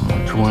waiting for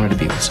someone who wanted to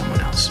be with someone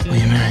else. Will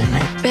you marry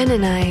me? Ben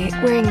and I,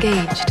 we're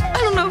engaged. I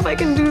don't know if I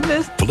can do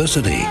this.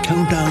 Felicity,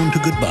 Countdown to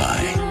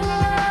Goodbye.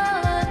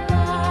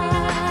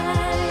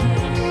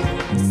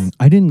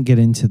 I didn't get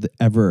into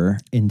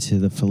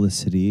the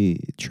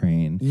Felicity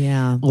train.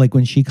 Yeah. Like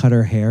when she cut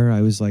her hair,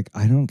 I was like,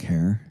 I don't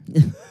care.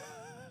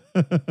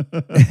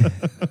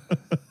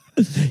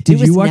 Did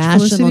was you watch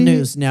national Felicity?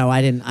 news? No,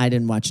 I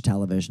didn't watch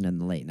television in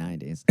the late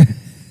 90s.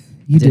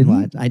 You Did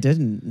didn't? watch. I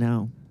didn't.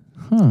 No.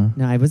 Huh.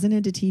 No, I wasn't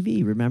into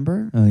TV.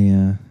 Remember? Oh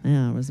yeah.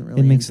 Yeah, I wasn't really.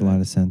 It makes a into lot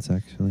it. of sense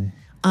actually.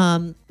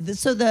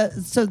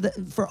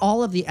 For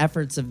all of the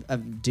efforts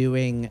of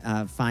doing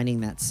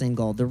finding that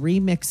single, the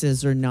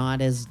remixes are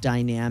not as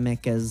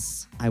dynamic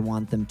as I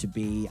want them to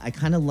be. I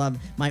kind of love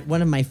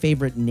one of my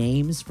favorite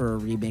names for a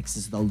remix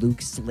is the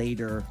Luke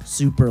Slater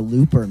Super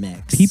Looper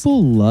mix.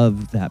 People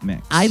love that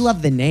mix. I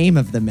love the name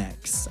of the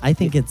mix. I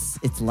think it's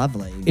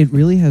lovely. It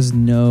really has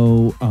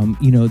no,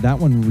 that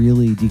one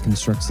really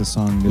deconstructs the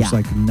song. There's Yeah.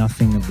 like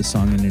nothing of the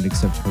song in it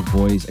except her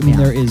voice. I mean,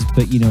 Yeah. there is,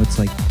 but it's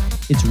like,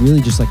 it's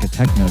really just like a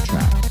techno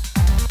track.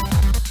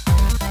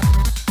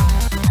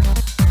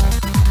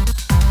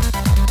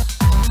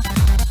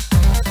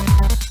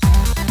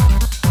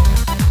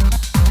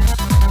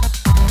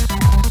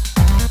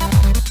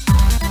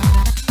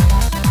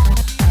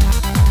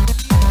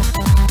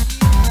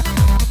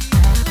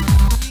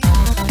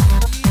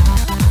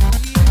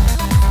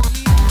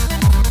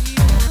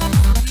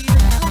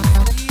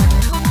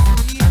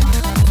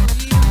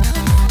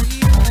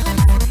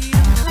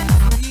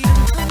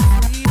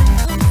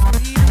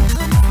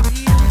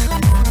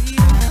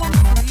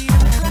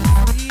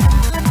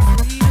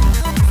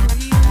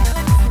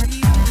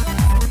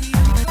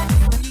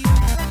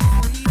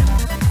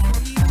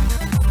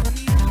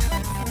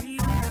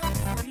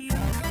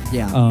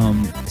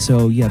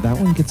 So yeah, that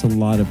one gets a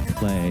lot of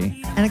play.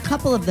 And a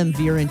couple of them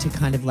veer into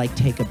kind of like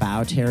Take a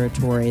Bow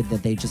territory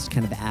that they just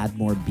kind of add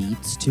more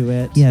beats to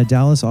it. Yeah,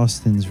 Dallas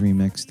Austin's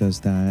remix does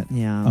that.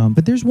 Yeah.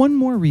 But there's one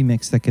more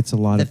remix that gets a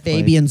lot The of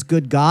play. Fabian's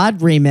Good God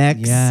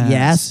remix. Yes.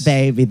 Yes,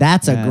 baby.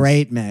 That's a Yes.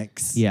 great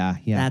mix. Yeah.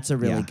 That's a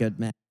really yeah. good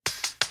mix.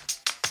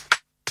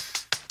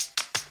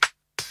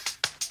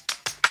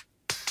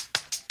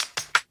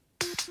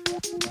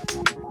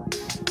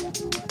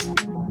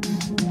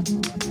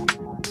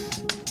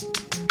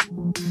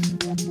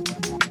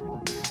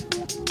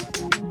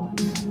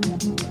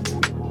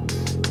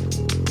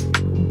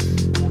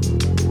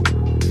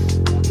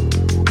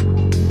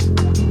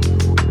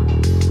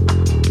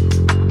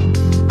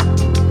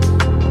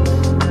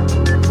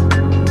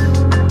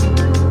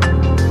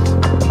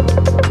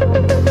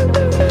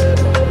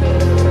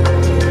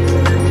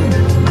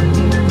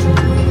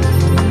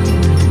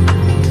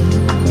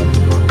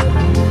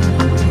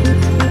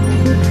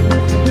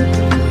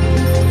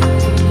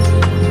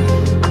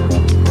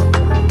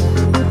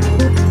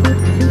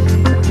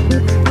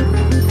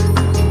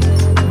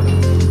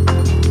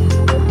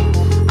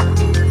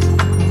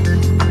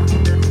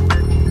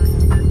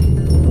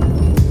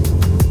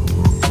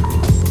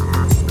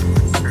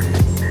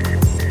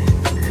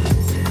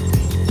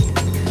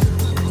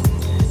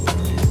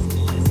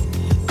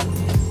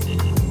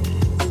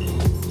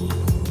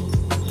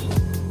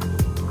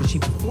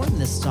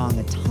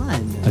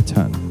 A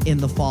ton. in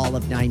the fall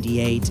of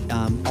 '98,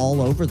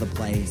 all over the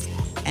place.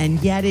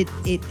 And yet,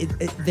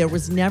 there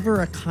was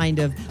never a kind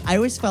of. I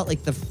always felt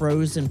like the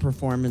Frozen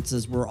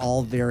performances were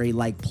all very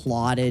like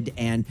plotted,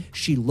 and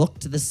she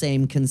looked the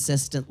same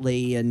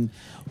consistently. And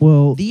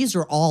Well, these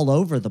are all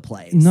over the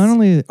place. not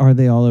only are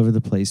they all over the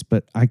place,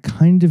 but I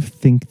kind of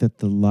think that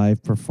the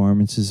live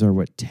performances are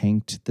what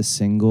tanked the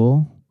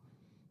single.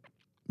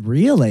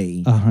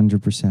 Really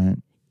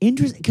 100%.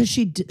 interesting, because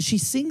she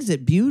sings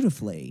it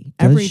beautifully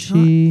Does every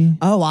she? time.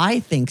 Oh, I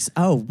think so.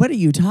 Oh, what are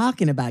you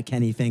talking about,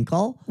 Kenny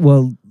Finkel?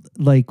 Well,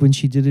 like when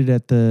she did it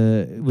at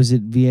was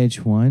it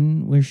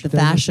VH1 where she The does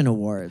it? Fashion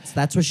Awards.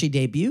 That's where she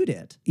debuted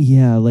it.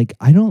 Yeah, like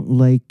I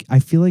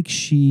feel like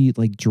she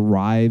like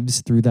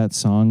drives through that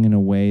song in a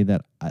way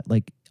that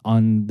like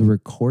on the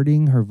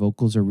recording her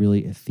vocals are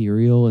really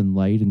ethereal and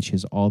light, and she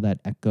has all that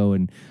echo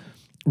and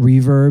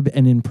reverb,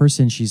 and in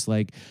person she's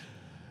like,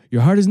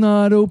 your heart is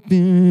not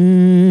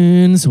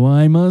open, so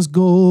I must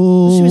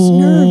go. She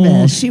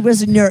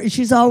was nervous.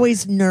 She's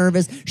always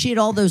nervous. She had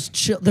all those.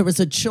 There was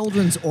a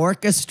children's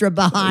orchestra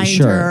behind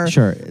her.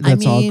 Sure,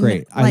 that's all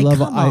great. I love.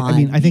 Come I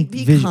mean, on, I think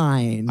be vis-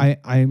 kind.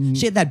 I'm.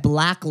 She had that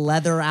black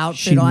leather outfit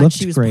She on. looked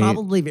She was great.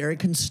 probably very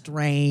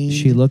constrained.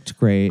 She looked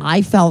great.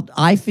 I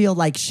feel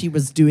like she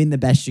was doing the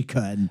best she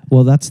could.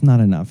 Well, that's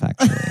not enough,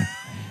 actually.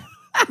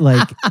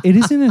 Like, it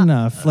isn't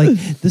enough. Like,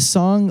 the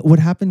song, what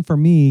happened for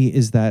me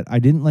is that I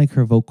didn't like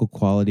her vocal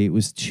quality. It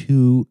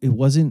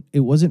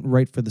wasn't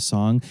right for the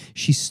song.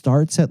 She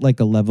starts at like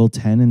a level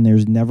 10 and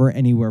there's never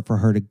anywhere for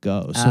her to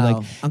go.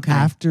 So okay.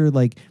 after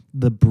like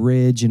the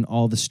bridge and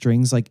all the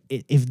strings, like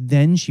if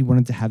then she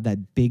wanted to have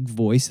that big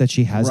voice that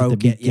she has at the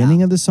Broke it, beginning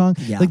yeah. of the song,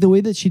 Yeah. like the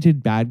way that she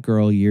did Bad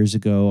Girl years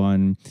ago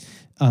on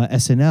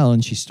SNL,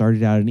 and she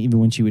started out, and even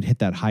when she would hit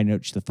that high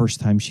note the first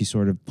time, she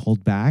sort of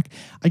pulled back.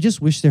 I just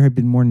wish there had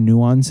been more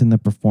nuance in the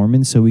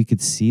performance so we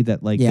could see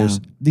that like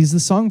the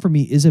song for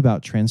me is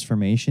about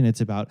transformation. It's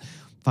about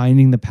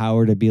finding the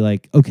power to be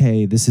like,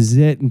 okay, this is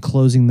it, and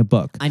closing the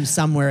book. I'm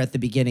somewhere at the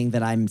beginning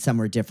that I'm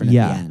somewhere different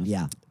at the end.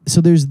 Yeah.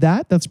 So there's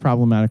that's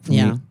problematic for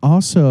Yeah. me.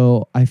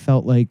 Also, I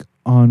felt like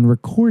on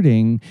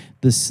recording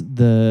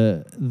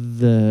the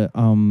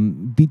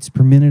beats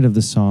per minute of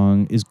the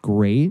song is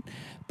great,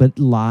 but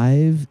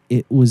live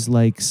it was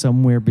like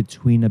somewhere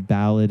between a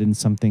ballad and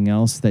something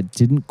else that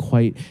didn't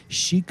quite.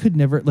 She could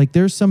never like.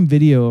 There's some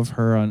video of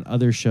her on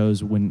other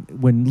shows when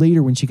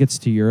later when she gets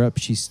to Europe,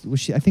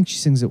 I think she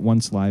sings it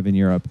once live in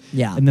Europe.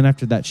 Yeah. And then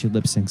after that she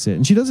lip syncs it,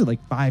 and she does it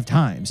like 5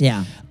 times.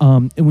 Yeah.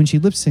 And when she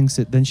lip syncs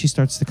it, then she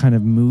starts to kind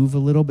of move a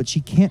little, but she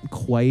can't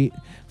quite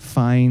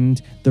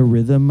find the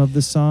rhythm of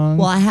the song.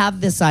 Well, I have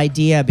this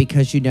idea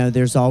because,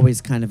 there's always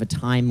kind of a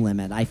time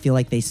limit. I feel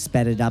like they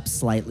sped it up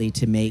slightly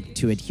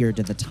to adhere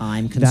to the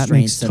time constraints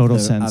makes total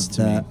sense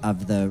to me.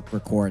 of the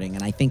recording.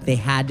 And I think they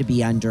had to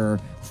be under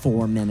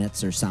 4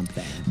 minutes or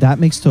something. That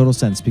makes total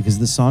sense because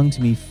the song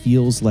to me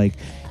feels like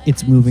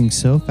it's moving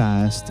so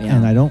fast,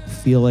 and I don't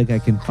feel like I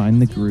can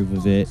find the groove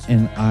of it,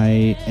 and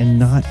I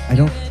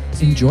don't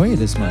enjoy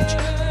it as much.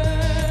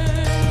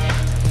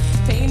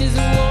 Pain is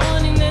a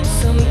warning that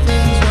something's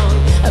wrong.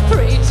 I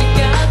pray to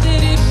God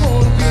that it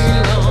won't be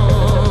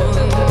long.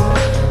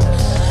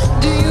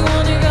 Do you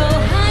want to go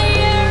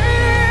higher?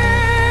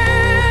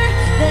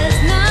 There's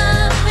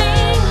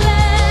nothing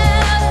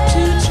left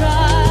to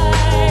try.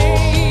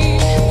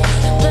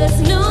 There's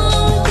no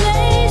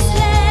place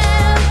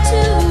left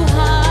to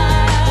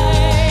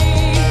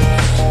hide.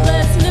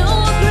 There's no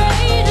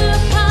greater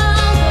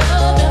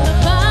power than the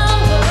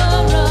power of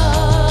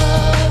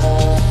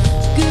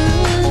goodbye.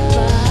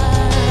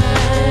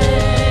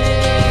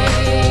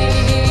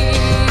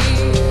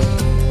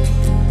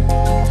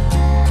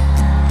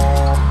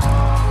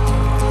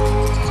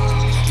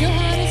 Your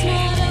heart is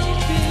not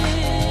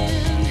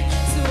open,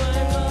 so I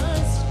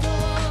must go.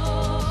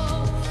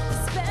 The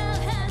spell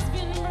has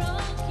been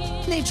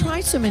broken. They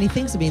try so many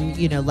things. I mean,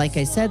 like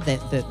I said,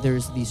 that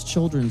there's these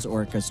children's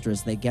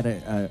orchestras. They get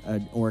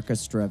an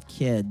orchestra of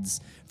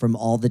kids from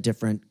all the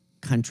different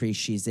countries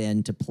she's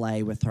in to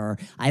play with her.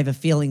 I have a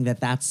feeling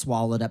that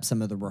swallowed up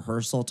some of the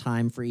rehearsal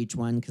time for each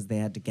one because they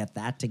had to get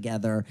that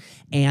together.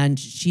 And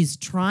she's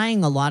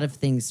trying a lot of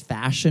things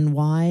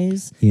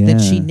fashion-wise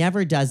that she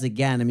never does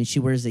again. I mean, she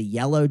wears a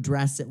yellow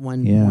dress at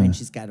one point.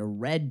 She's got a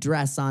red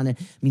dress on it.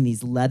 I mean,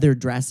 these leather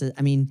dresses.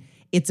 I mean,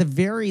 it's a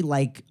very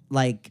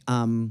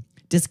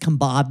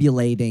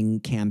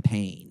discombobulating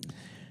campaign.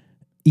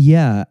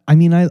 Yeah, I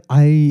mean, I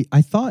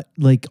thought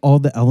like all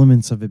the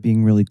elements of it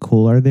being really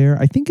cool are there.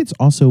 I think it's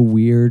also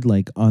weird,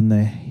 like on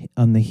the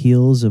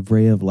heels of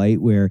Ray of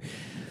Light, where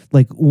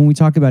like when we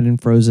talk about in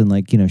Frozen,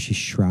 like she's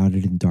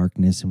shrouded in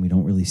darkness and we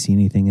don't really see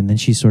anything, and then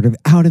she's sort of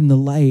out in the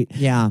light,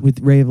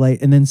 with Ray of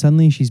Light, and then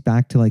suddenly she's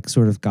back to like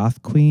sort of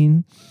goth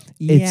queen.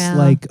 Yeah. It's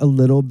like a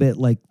little bit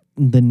like.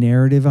 The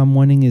narrative I'm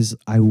wanting is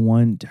I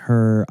want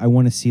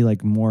to see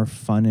like more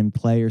fun and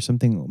play or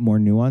something more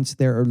nuanced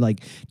there or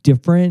like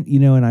different,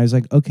 and I was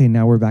like, okay,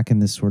 now we're back in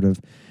this sort of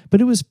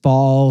but it was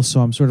fall,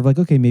 so I'm sort of like,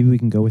 okay, maybe we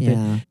can go with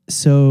Yeah. it.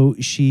 So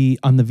she,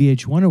 on the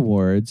VH1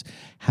 Awards,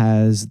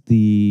 has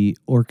the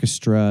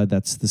orchestra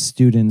that's the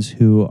students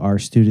who are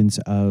students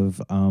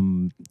of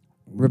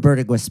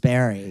Roberta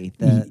Guasperi,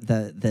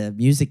 the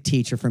music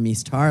teacher from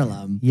East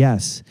Harlem.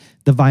 yes,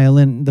 the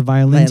violin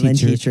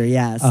teacher.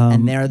 Yes,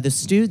 and they're the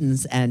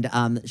students, and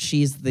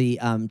she's the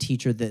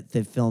teacher that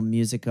the film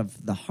Music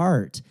of the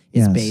Heart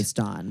is Yes. based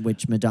on,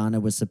 which Madonna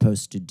was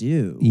supposed to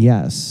do.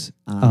 Yes,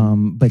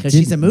 but because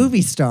she's a didn't.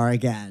 movie star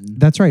again.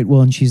 That's right.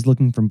 Well, and she's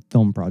looking for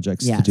film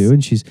projects to Yes. do,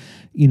 and she's,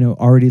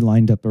 already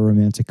lined up a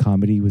romantic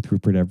comedy with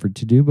Rupert Everett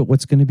to do. But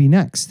what's going to be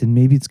next? And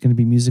maybe it's going to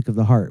be Music of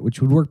the Heart,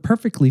 which would work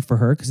perfectly for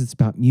her because it's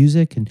about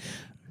music and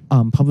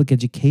public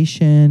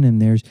education,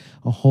 and there's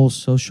a whole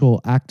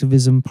social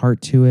activism part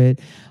to it.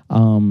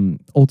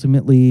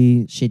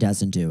 Ultimately, She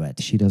doesn't do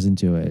it. she doesn't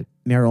do it.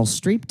 Meryl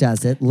Streep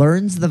does it,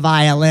 learns the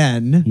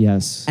violin,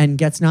 Yes. and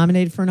gets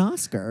nominated for an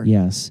Oscar.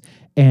 Yes.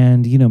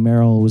 And,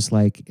 Meryl was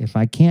like, if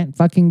I can't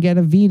fucking get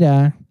a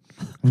Vita,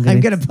 I'm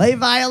gonna play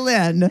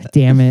violin.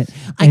 damn it.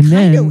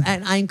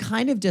 I'm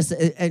kind of just,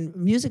 and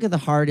Music of the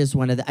Heart is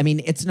one of the, I mean,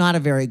 it's not a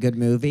very good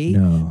movie.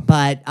 No.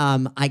 But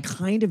I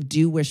kind of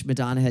do wish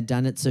Madonna had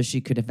done it so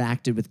she could have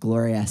acted with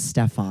Gloria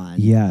Estefan.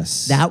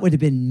 Yes. That would have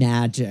been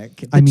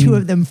magic. The I two mean-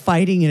 of them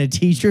fighting in a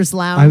teacher's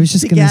lounge I was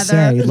just going to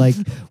together. say, like,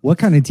 what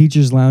kind of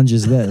teacher's lounge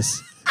is this?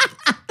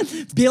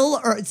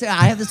 So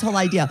I have this whole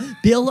idea.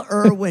 Bill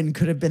Irwin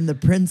could have been the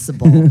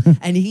principal,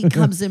 and he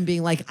comes in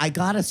being like, "I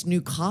got us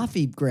new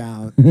coffee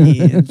ground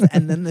beans,"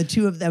 and then the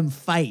two of them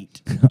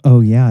fight.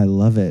 Oh, yeah. I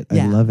love it.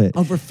 I love it.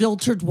 Over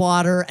filtered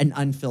water and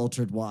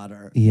unfiltered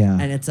water. Yeah.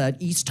 and it's an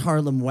East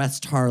Harlem,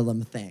 West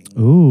Harlem thing.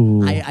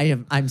 Ooh.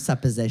 I'm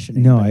suppositioning.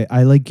 No, but-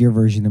 I like your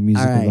version of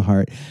Music All of the right.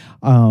 Heart.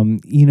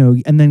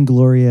 And then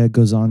Gloria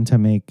goes on to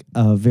make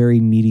a very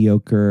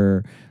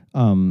mediocre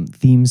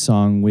theme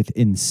song with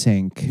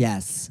NSYNC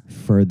Yes.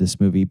 for this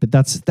movie. But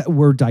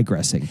we're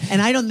digressing.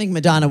 And I don't think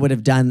Madonna would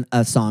have done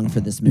a song for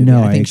this movie.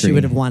 No, I I think she agree.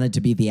 would have wanted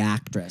to be the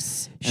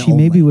actress. She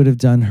maybe would have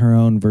done her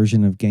own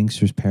version of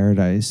Gangster's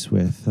Paradise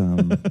with.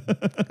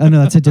 Oh no,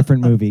 that's a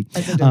different movie.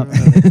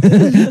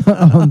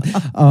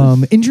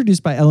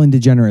 Introduced by Ellen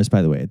DeGeneres,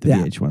 by the way, at the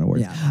Yeah. VH1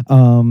 Awards.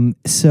 Yeah.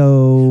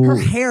 So Her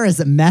hair is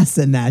a mess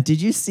in that.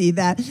 Did you see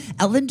that?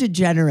 Ellen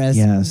DeGeneres.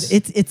 Yes.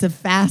 It's a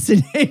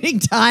fascinating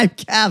time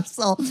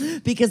capsule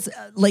because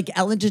like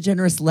Ellen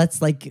DeGeneres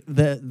lets like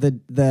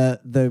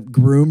the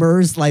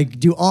groomers like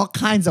do all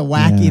kinds of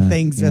wacky Yeah,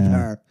 things with yeah.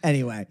 her.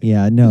 Anyway.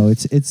 yeah, no,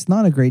 it's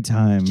not a great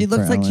time. She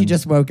looks for like she Ellen.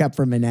 just woke up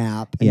from a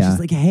nap. And Yeah. she's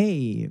like,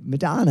 hey,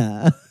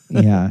 Madonna.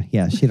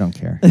 yeah, she don't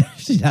care.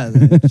 She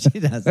doesn't. She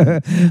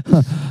doesn't.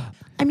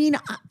 I mean,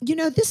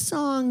 this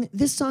song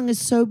is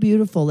so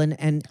beautiful,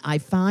 and I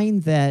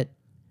find that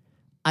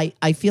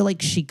I feel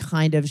like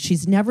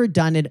she's never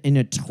done it in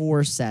a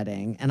tour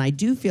setting, and I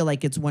do feel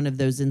like it's one of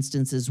those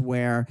instances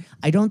where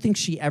I don't think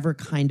she ever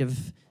kind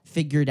of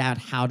figured out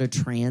how to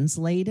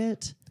translate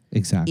it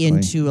Exactly.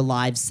 into a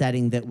live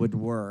setting that would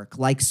work.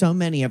 Like so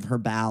many of her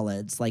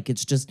ballads, like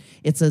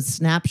it's a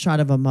snapshot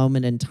of a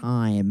moment in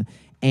time,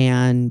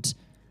 and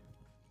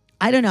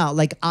I don't know,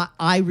 like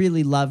I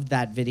really loved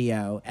that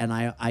video, and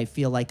I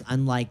feel like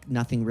unlike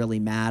Nothing Really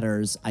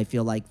Matters, I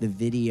feel like the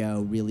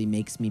video really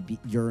makes me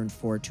yearn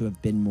for it to have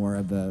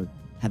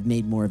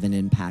made more of an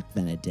impact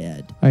than it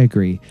did. I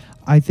agree.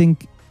 I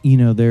think,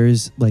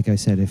 there's, like I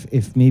said, if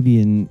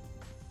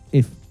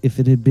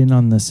it had been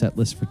on the set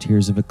list for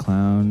Tears of a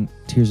Clown,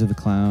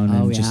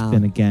 and just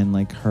been again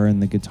like her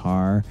and the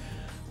guitar,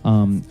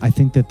 I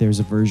think that there's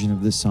a version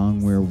of this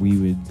song where we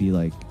would be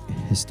like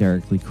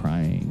hysterically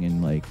crying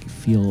and like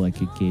feel like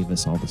it gave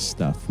us all the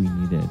stuff we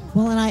needed.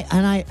 Well,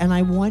 and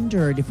I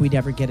wondered if we'd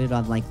ever get it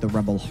on like the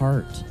Rebel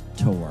Heart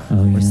tour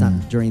Oh, or yeah.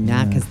 something during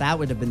that, Yeah. because that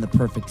would have been the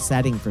perfect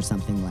setting for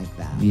something like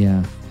that.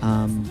 Yeah.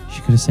 Um, She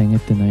could have sang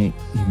it the night,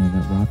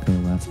 that Rocco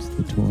left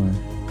the tour.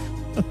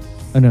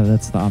 Oh no,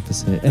 that's the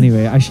opposite.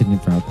 Anyway, I shouldn't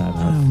have brought that oh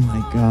up. my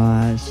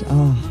gosh.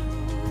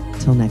 Oh,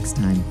 till next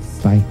time.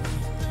 Bye.